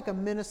 There's like a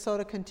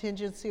Minnesota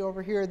contingency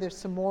over here. There's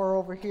some more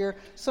over here.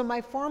 So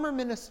my former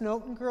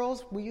Minnesotan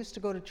girls, we used to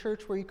go to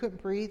church where you couldn't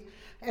breathe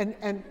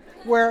and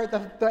where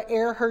the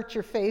air hurt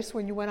your face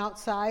when you went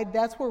outside.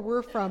 That's where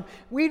we're from.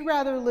 We'd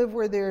rather live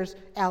where there's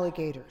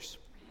alligators.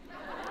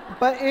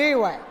 But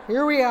anyway,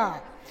 here we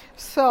are.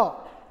 So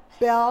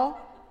Belle,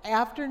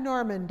 after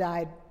Norman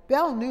died,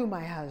 Belle knew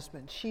my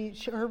husband.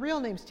 Her real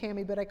name's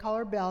Tammy, but I call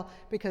her Belle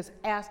because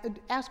ask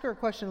her a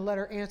question and let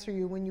her answer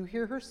you. When you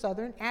hear her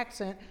southern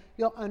accent,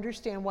 you'll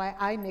understand why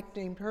I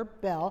nicknamed her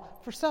Belle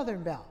for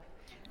Southern Belle.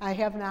 I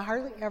have not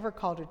hardly ever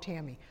called her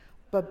Tammy.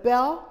 But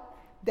Belle,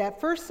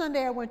 that first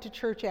Sunday I went to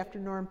church after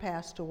Norm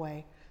passed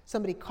away,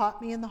 somebody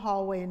caught me in the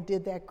hallway and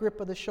did that grip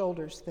of the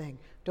shoulders thing.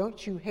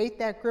 Don't you hate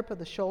that grip of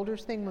the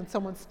shoulders thing when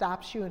someone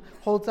stops you and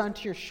holds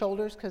onto your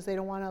shoulders because they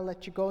don't want to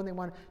let you go and they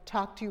want to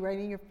talk to you right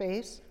in your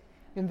face?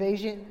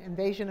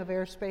 invasion of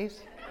airspace.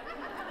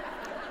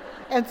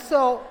 And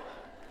so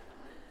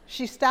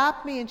she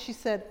stopped me and she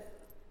said,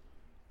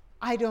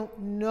 I don't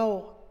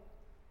know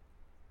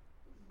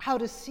how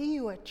to see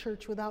you at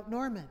church without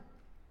Norman.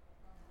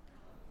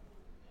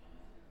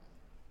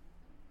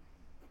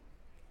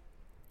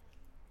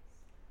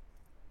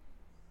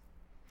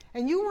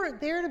 And you weren't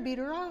there to beat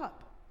her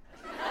up.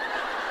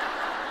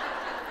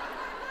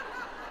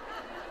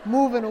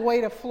 Moving away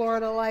to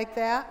Florida like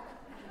that.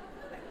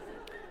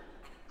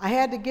 I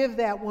had to give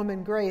that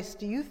woman grace.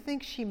 Do you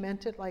think she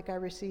meant it like I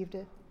received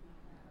it?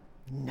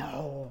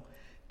 No.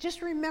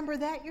 Just remember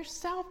that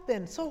yourself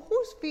then. So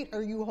whose feet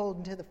are you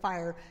holding to the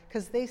fire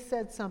because they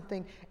said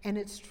something and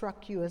it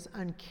struck you as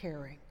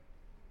uncaring?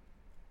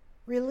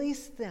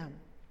 Release them.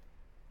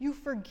 You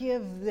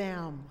forgive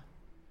them.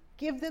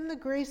 Give them the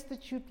grace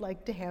that you'd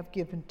like to have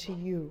given to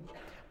you.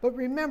 But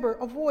remember,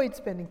 avoid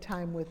spending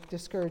time with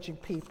discouraging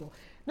people.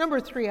 Number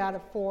 3 out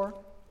of 4,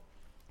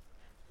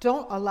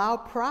 don't allow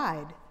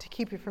pride to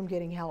keep you from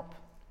getting help.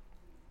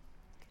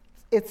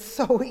 It's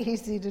so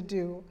easy to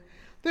do.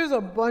 There's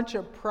a bunch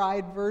of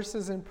pride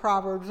verses in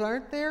Proverbs,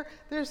 aren't there?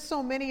 There's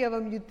so many of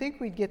them, you'd think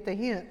we'd get the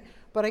hint.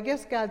 But I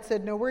guess God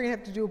said, no, we're going to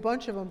have to do a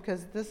bunch of them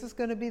because this is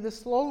going to be the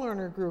slow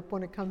learner group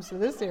when it comes to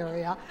this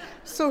area.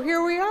 So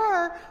here we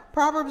are,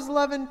 Proverbs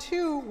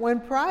 11:2, when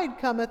pride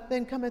cometh,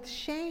 then cometh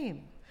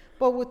shame.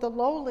 But with the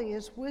lowly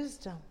is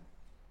wisdom.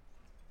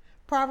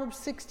 Proverbs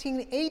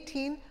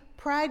 16:18,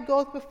 pride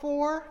goeth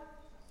before,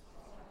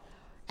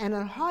 and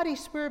a haughty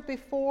spirit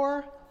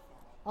before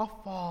a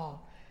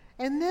fall.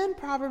 And then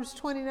Proverbs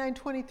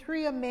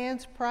 29:23, a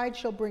man's pride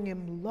shall bring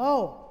him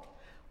low,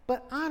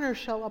 but honor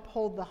shall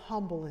uphold the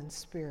humble in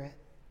spirit.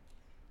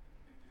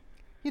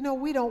 You know,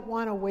 we don't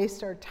want to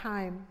waste our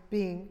time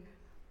being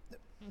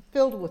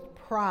filled with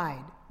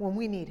pride when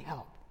we need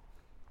help.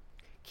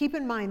 Keep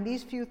in mind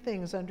these few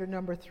things under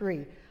number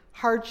 3.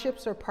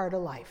 Hardships are part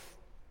of life.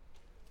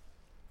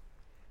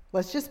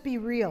 Let's just be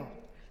real.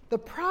 The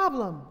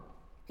problem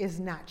is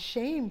not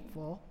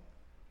shameful.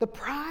 The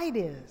pride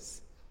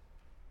is.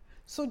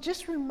 So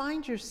just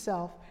remind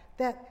yourself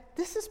that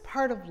this is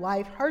part of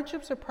life.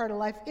 Hardships are part of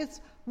life. It's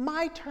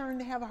my turn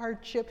to have a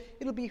hardship.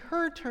 It'll be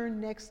her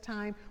turn next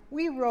time.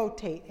 We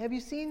rotate. Have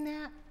you seen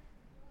that?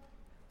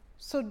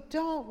 So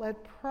don't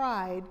let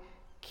pride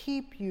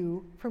keep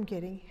you from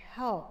getting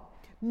help.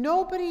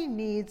 Nobody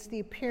needs the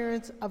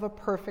appearance of a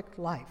perfect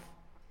life.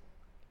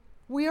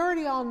 We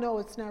already all know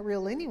it's not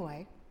real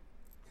anyway.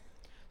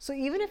 So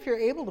even if you're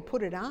able to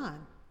put it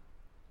on,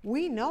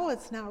 we know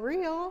it's not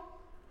real.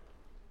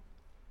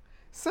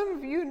 Some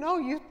of you know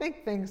you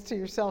think things to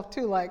yourself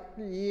too, like,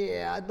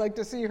 yeah, I'd like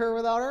to see her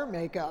without her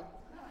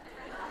makeup.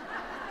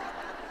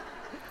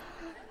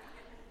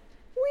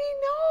 We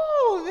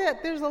know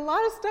that there's a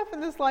lot of stuff in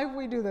this life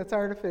we do that's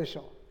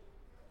artificial.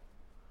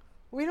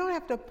 We don't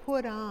have to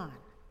put on.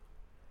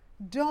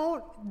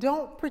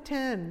 Don't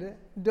pretend.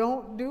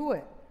 Don't do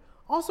it.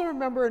 Also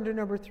remember under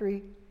number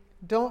 3,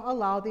 don't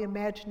allow the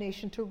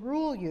imagination to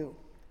rule you.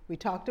 We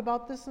talked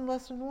about this in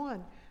lesson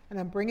 1, and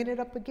I'm bringing it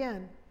up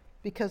again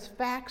because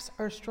facts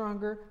are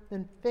stronger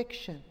than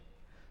fiction.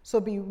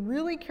 So be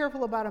really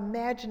careful about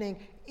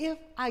imagining, if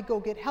I go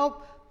get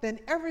help,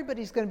 then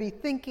everybody's going to be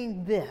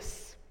thinking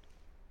this.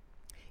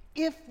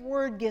 If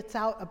word gets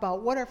out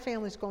about what our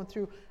family's going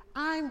through,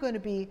 I'm going to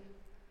be.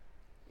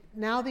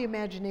 Now the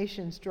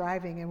imagination's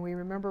driving, and we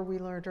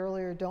learned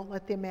earlier, don't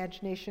let the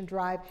imagination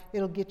drive.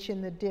 It'll get you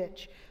in the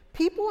ditch.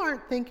 People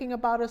aren't thinking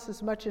about us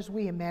as much as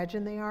we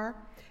imagine they are.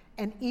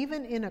 And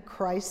even in a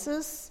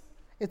crisis,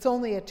 it's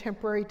only a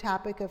temporary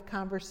topic of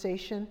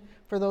conversation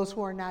for those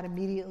who are not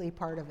immediately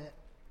part of it.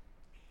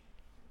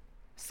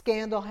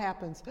 Scandal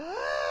happens.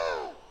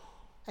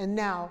 And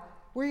now,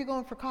 where are you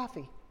going for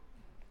coffee?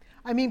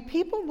 I mean,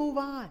 people move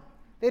on.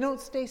 They don't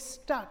stay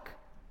stuck.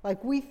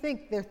 Like we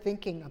think they're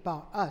thinking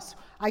about us.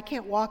 I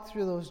can't walk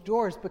through those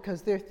doors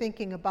because they're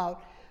thinking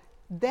about,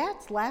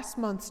 that's last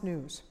month's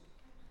news.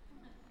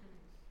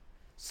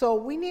 So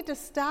we need to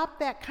stop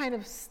that's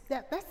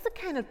the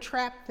kind of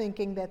trap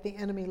thinking that the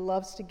enemy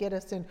loves to get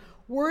us in.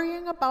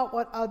 Worrying about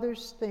what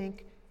others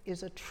think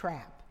is a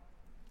trap.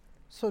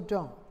 So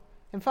don't.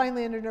 And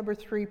finally, under number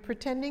 3,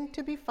 pretending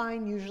to be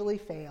fine usually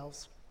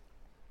fails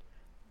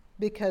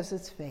because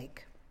it's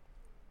fake.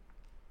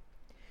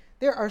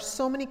 There are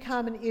so many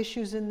common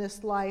issues in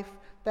this life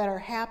that are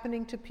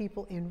happening to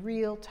people in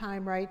real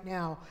time right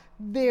now.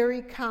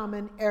 Very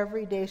common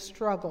everyday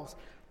struggles.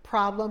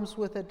 Problems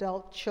with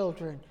adult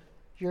children.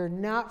 You're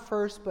not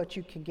first, but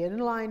you can get in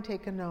line,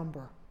 take a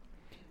number.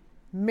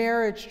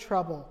 Marriage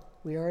trouble.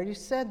 We already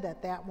said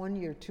that one,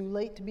 you're too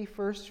late to be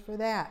first for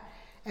that.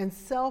 And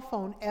cell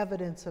phone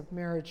evidence of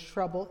marriage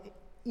trouble,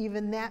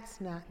 even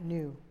that's not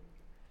new.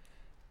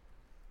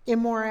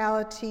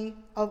 Immorality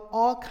of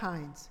all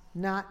kinds,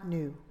 not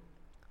new.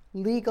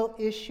 Legal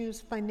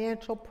issues,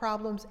 financial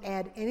problems,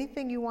 add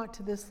anything you want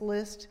to this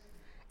list,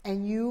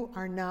 and you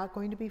are not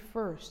going to be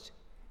first.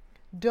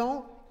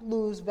 Don't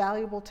lose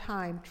valuable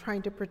time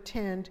trying to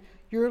pretend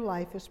your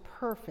life is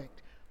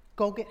perfect.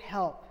 Go get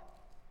help.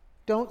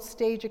 Don't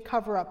stage a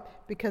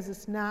cover-up because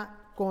it's not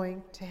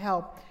going to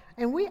help.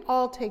 And we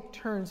all take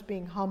turns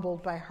being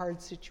humbled by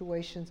hard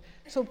situations.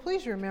 So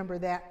please remember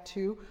that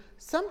too.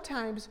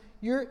 Sometimes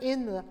you're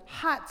in the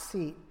hot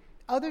seat.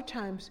 Other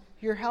times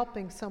you're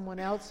helping someone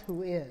else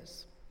who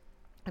is.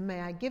 And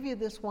may I give you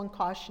this one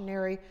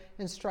cautionary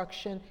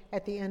instruction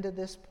at the end of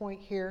this point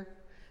here?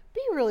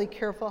 Be really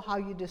careful how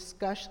you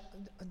discuss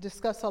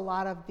a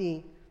lot of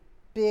the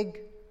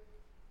big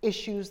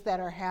issues that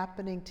are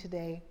happening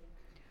today.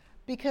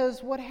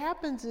 Because what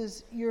happens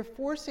is you're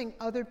forcing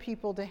other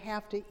people to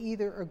have to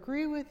either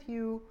agree with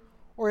you,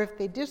 or if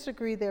they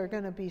disagree, they're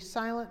going to be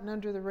silent and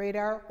under the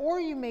radar, or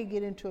you may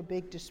get into a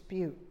big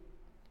dispute.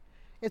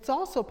 It's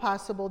also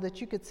possible that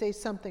you could say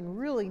something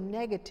really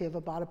negative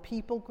about a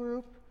people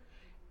group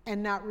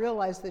and not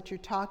realize that you're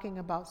talking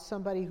about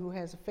somebody who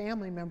has a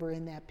family member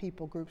in that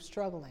people group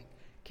struggling.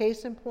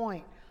 Case in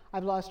point,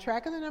 I've lost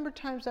track of the number of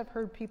times I've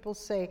heard people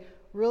say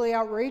really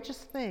outrageous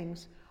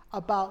things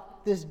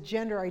about this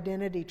gender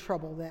identity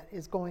trouble that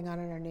is going on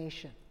in our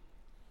nation.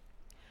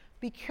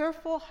 Be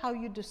careful how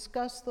you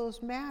discuss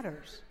those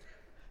matters,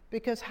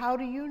 because how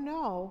do you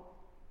know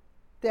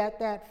that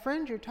that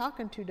friend you're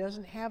talking to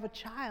doesn't have a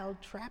child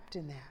trapped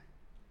in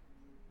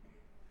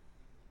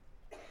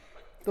that?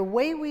 The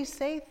way we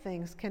say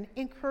things can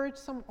encourage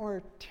some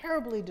or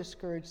terribly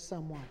discourage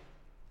someone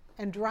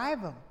and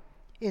drive them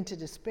into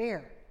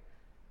despair.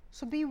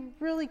 So be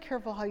really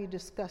careful how you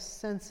discuss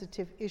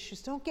sensitive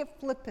issues. Don't get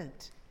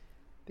flippant,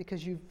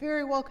 because you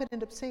very well could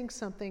end up saying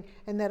something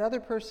and that other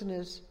person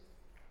is,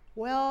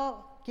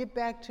 well, get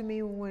back to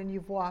me when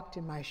you've walked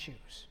in my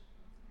shoes.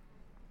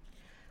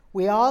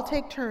 We all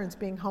take turns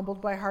being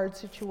humbled by hard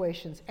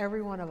situations,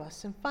 every one of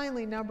us. And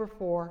finally, number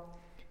 4,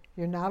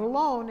 you're not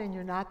alone and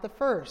you're not the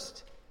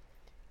first.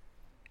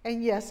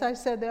 And yes, I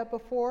said that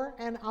before,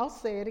 and I'll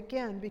say it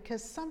again,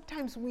 because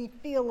sometimes we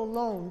feel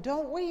alone,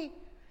 don't we?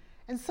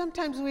 And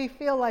sometimes we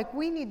feel like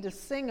we need to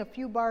sing a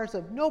few bars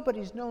of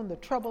 "Nobody's Known the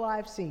Trouble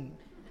I've Seen."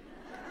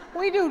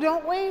 We do,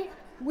 don't we?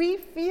 We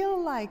feel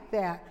like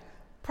that.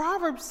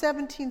 Proverbs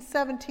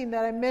 17:17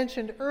 that I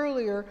mentioned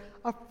earlier,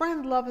 a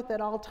friend loveth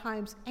at all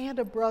times, and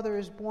a brother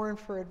is born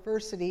for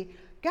adversity.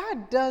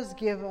 God does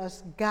give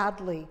us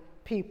godly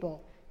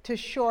people to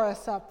shore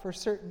us up for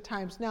certain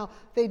times. Now,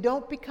 they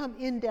don't become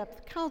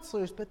in-depth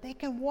counselors, but they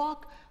can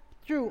walk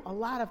through a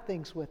lot of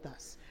things with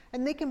us.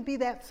 And they can be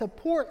that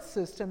support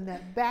system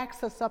that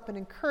backs us up and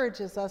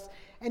encourages us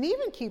and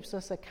even keeps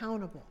us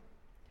accountable.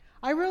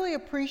 I really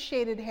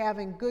appreciated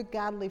having good,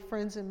 godly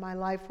friends in my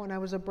life when I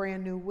was a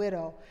brand new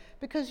widow,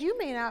 because you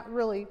may not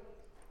really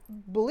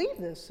believe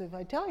this if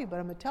I tell you, but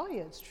I'm going to tell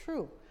you it's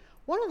true.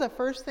 One of the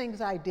first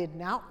things I did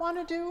not want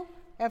to do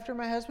after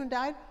my husband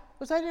died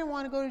was I didn't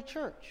want to go to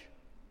church.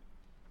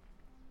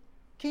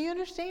 Can you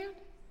understand?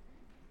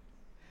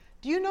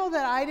 Do you know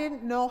that I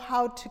didn't know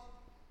how to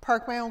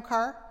park my own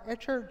car at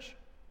church?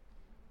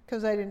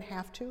 Because I didn't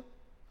have to.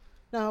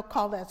 Now,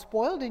 call that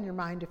spoiled in your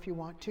mind if you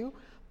want to,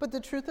 but the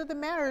truth of the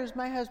matter is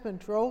my husband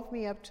drove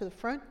me up to the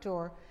front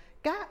door,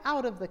 got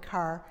out of the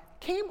car,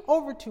 came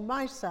over to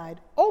my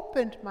side,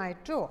 opened my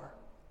door,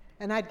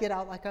 and I'd get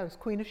out like I was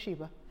Queen of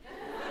Sheba.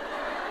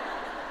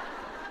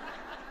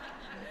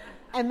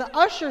 And the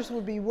ushers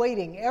would be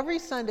waiting every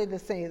Sunday to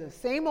say the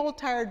same old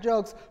tired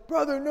jokes.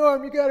 "Brother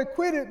Norm, you got to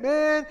quit it,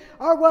 man.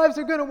 Our wives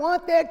are going to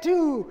want that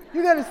too.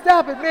 You got to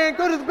stop it, man.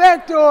 Go to the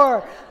back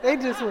door." They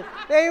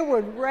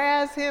would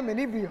razz him, and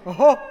he'd be, ho,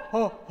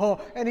 ho,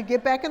 ho. And he'd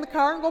get back in the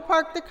car and go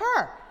park the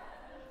car.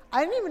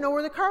 I didn't even know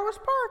where the car was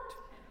parked.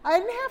 I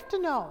didn't have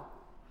to know.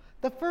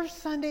 The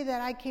first Sunday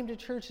that I came to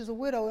church as a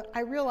widow,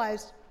 I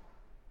realized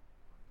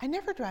I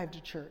never drive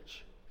to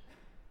church.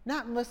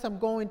 Not unless I'm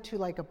going to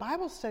like a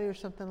Bible study or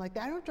something like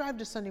that. I don't drive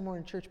to Sunday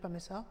morning church by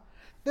myself.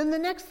 Then the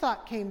next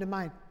thought came to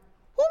mind.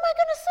 Who am I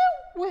going to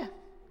sit with?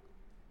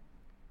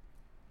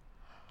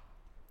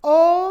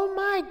 Oh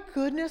my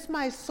goodness,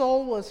 my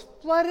soul was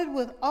flooded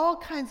with all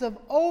kinds of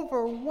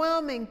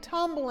overwhelming,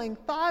 tumbling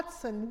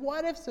thoughts and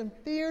what ifs and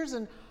fears.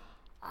 And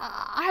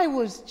I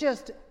was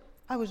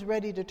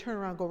ready to turn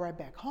around and go right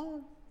back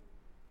home.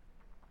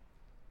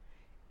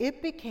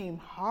 It became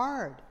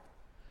hard.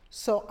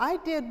 So I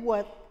did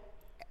what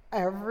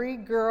every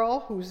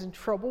girl who's in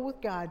trouble with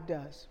God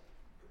does.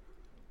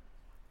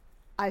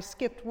 I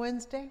skipped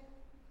Wednesday.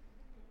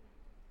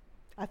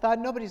 I thought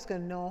nobody's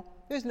going to know.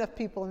 There's enough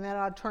people in that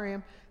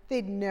auditorium.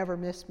 They'd never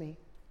miss me.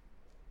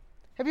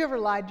 Have you ever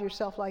lied to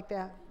yourself like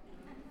that?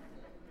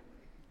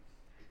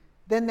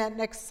 Then that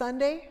next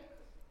Sunday,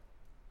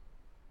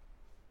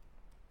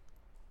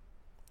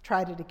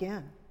 tried it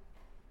again.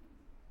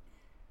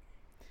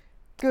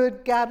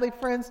 Good, godly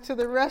friends to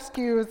the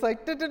rescue. It's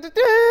like, da, da, da,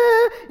 da.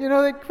 You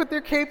know, they put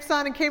their capes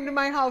on and came to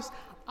my house.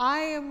 I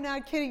am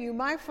not kidding you.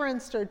 My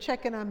friends started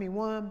checking on me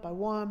one by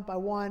one by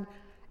one.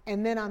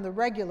 And then on the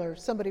regular,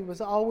 somebody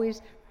was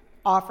always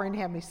offering to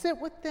have me sit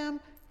with them,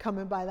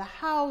 coming by the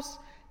house,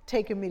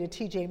 taking me to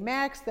TJ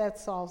Maxx. That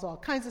solves all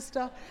kinds of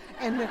stuff.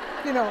 And,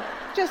 you know,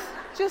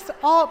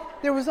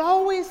 there was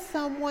always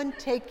someone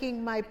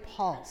taking my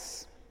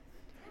pulse.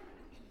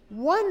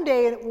 One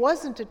day, it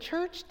wasn't a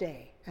church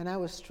day, and I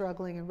was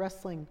struggling and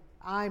wrestling,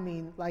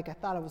 like I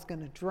thought I was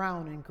going to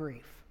drown in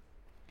grief.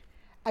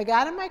 I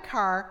got in my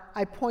car,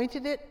 I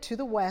pointed it to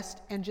the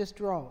west, and just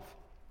drove.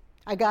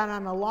 I got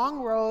on a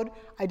long road,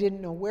 I didn't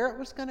know where it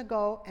was going to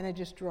go, and I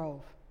just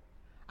drove.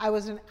 I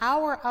was an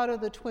hour out of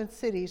the Twin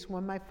Cities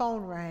when my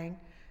phone rang,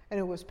 and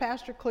it was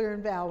Pastor Clear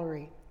and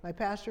Valerie, my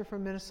pastor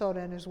from Minnesota,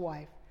 and his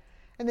wife.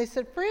 And they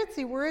said,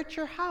 "Francie, we're at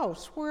your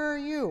house. Where are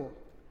you?"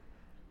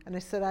 And I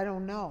said, "I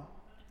don't know."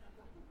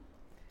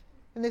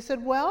 And they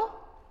said, "Well,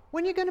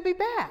 when are you going to be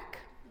back?"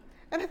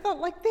 And I thought,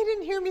 like, they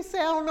didn't hear me say,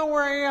 "I don't know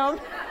where I am."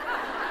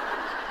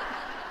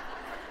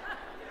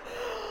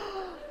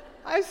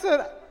 I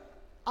said,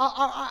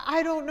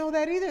 I don't know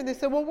that either. And they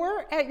said, "Well,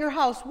 we're at your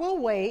house. We'll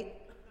wait."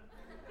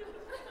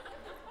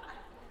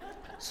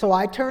 So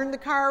I turned the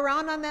car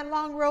around on that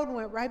long road and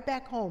went right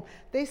back home.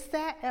 They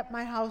sat at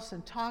my house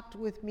and talked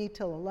with me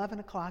till 11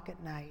 o'clock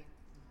at night.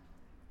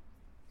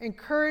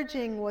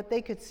 Encouraging what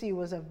they could see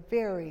was a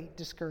very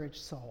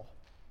discouraged soul.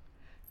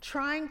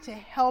 Trying to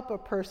help a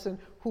person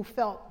who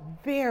felt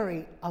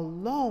very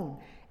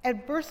alone.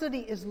 Adversity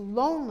is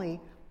lonely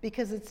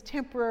because it's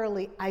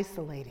temporarily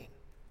isolating.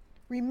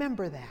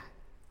 Remember that.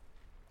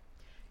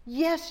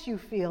 Yes, you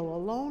feel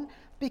alone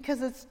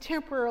because it's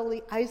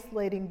temporarily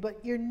isolating,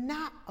 but you're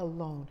not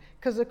alone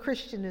because a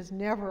Christian is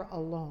never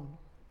alone.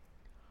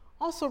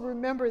 Also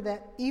remember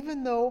that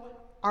even though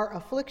our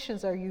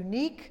afflictions are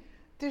unique,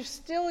 they're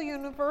still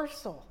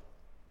universal.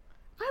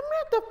 I'm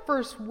not the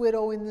first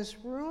widow in this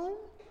room.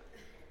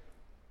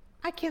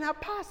 I cannot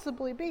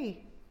possibly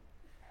be.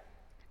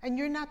 And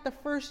you're not the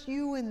first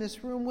you in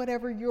this room,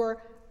 whatever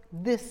your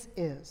this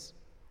is.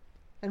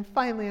 And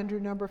finally, under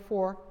number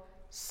 4,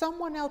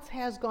 someone else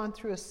has gone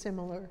through a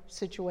similar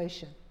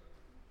situation.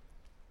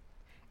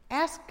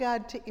 Ask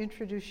God to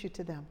introduce you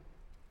to them.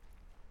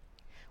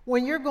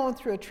 When you're going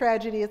through a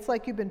tragedy, it's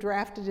like you've been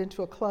drafted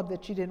into a club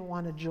that you didn't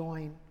want to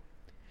join.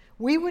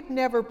 We would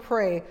never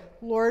pray,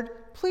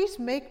 "Lord, please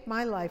make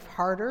my life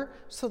harder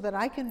so that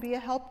I can be a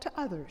help to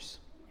others."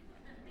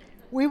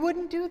 We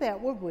wouldn't do that,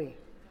 would we?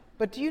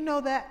 But do you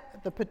know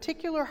that the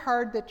particular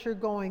hard that you're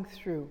going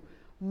through,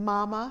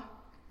 mama,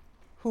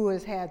 who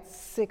has had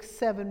 6,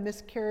 7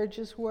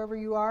 miscarriages, whoever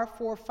you are,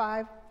 4,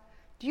 5,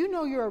 do you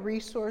know you're a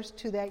resource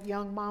to that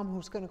young mom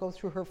who's going to go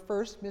through her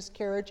first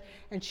miscarriage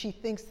and she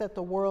thinks that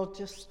the world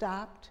just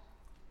stopped?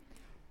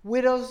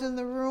 Widows in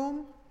the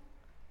room,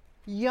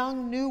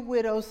 young new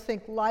widows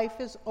think life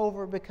is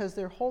over because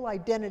their whole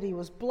identity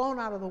was blown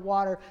out of the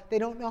water. They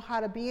don't know how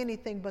to be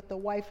anything but the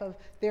wife of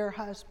their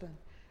husband.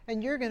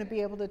 And you're going to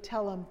be able to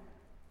tell them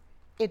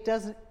it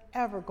doesn't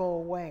ever go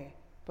away,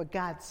 but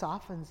God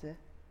softens it.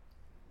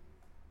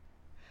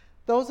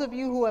 Those of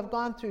you who have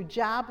gone through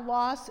job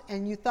loss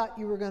and you thought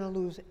you were going to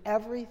lose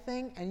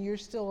everything and you're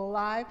still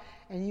alive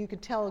and you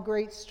could tell a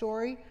great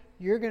story,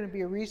 you're going to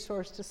be a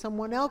resource to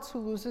someone else who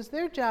loses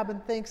their job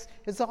and thinks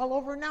it's all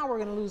over now. We're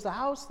going to lose the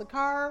house, the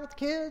car, the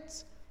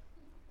kids.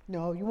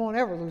 No, you won't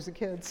ever lose the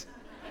kids.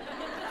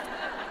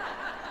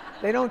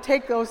 They don't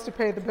take those to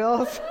pay the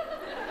bills.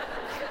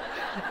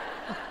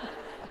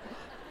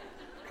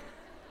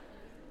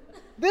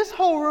 This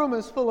whole room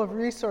is full of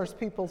resource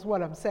people is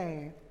what I'm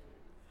saying.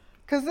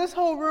 Because this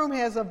whole room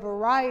has a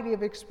variety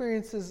of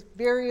experiences,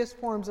 various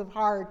forms of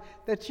hard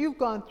that you've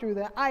gone through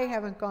that I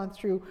haven't gone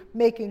through,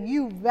 making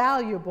you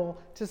valuable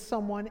to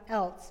someone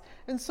else.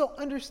 And so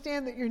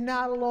understand that you're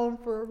not alone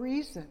for a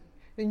reason,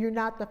 and you're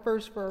not the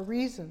first for a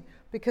reason,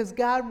 because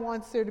God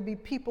wants there to be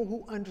people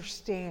who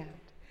understand.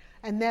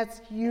 And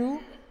that's you,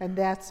 and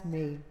that's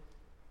me.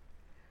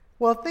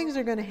 Well, things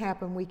are going to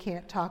happen we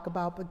can't talk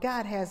about, but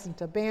God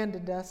hasn't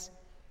abandoned us.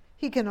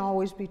 He can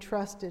always be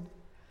trusted.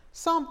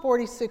 Psalm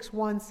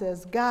 46:1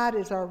 says, "God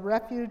is our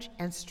refuge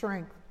and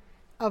strength,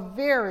 a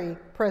very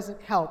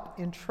present help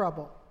in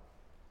trouble."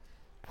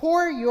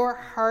 Pour your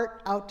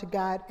heart out to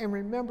God and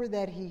remember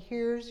that He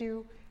hears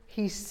you,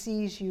 He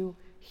sees you,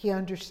 He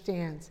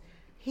understands.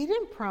 He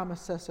didn't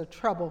promise us a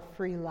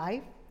trouble-free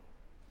life.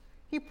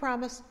 He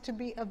promised to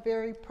be a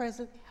very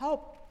present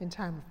help in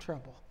time of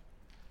trouble.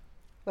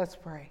 Let's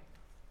pray.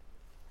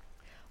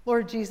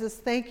 Lord Jesus,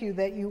 thank you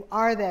that you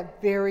are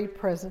that very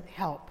present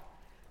help.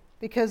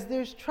 Because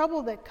there's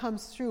trouble that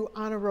comes through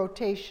on a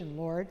rotation,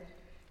 Lord.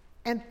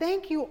 And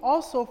thank you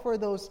also for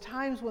those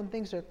times when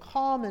things are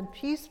calm and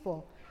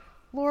peaceful.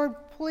 Lord,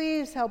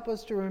 please help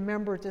us to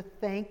remember to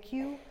thank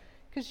you,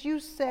 because you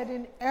said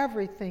in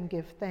everything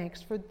give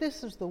thanks, for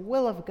this is the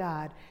will of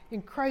God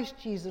in Christ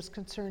Jesus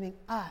concerning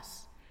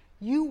us.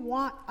 You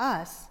want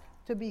us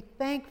to be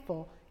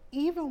thankful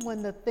even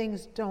when the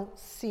things don't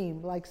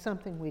seem like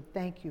something we'd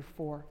thank you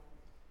for.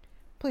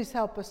 Please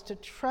help us to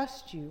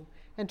trust you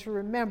and to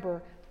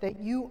remember that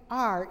you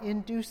are,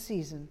 in due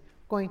season,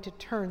 going to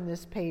turn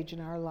this page in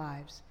our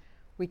lives.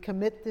 We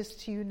commit this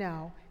to you now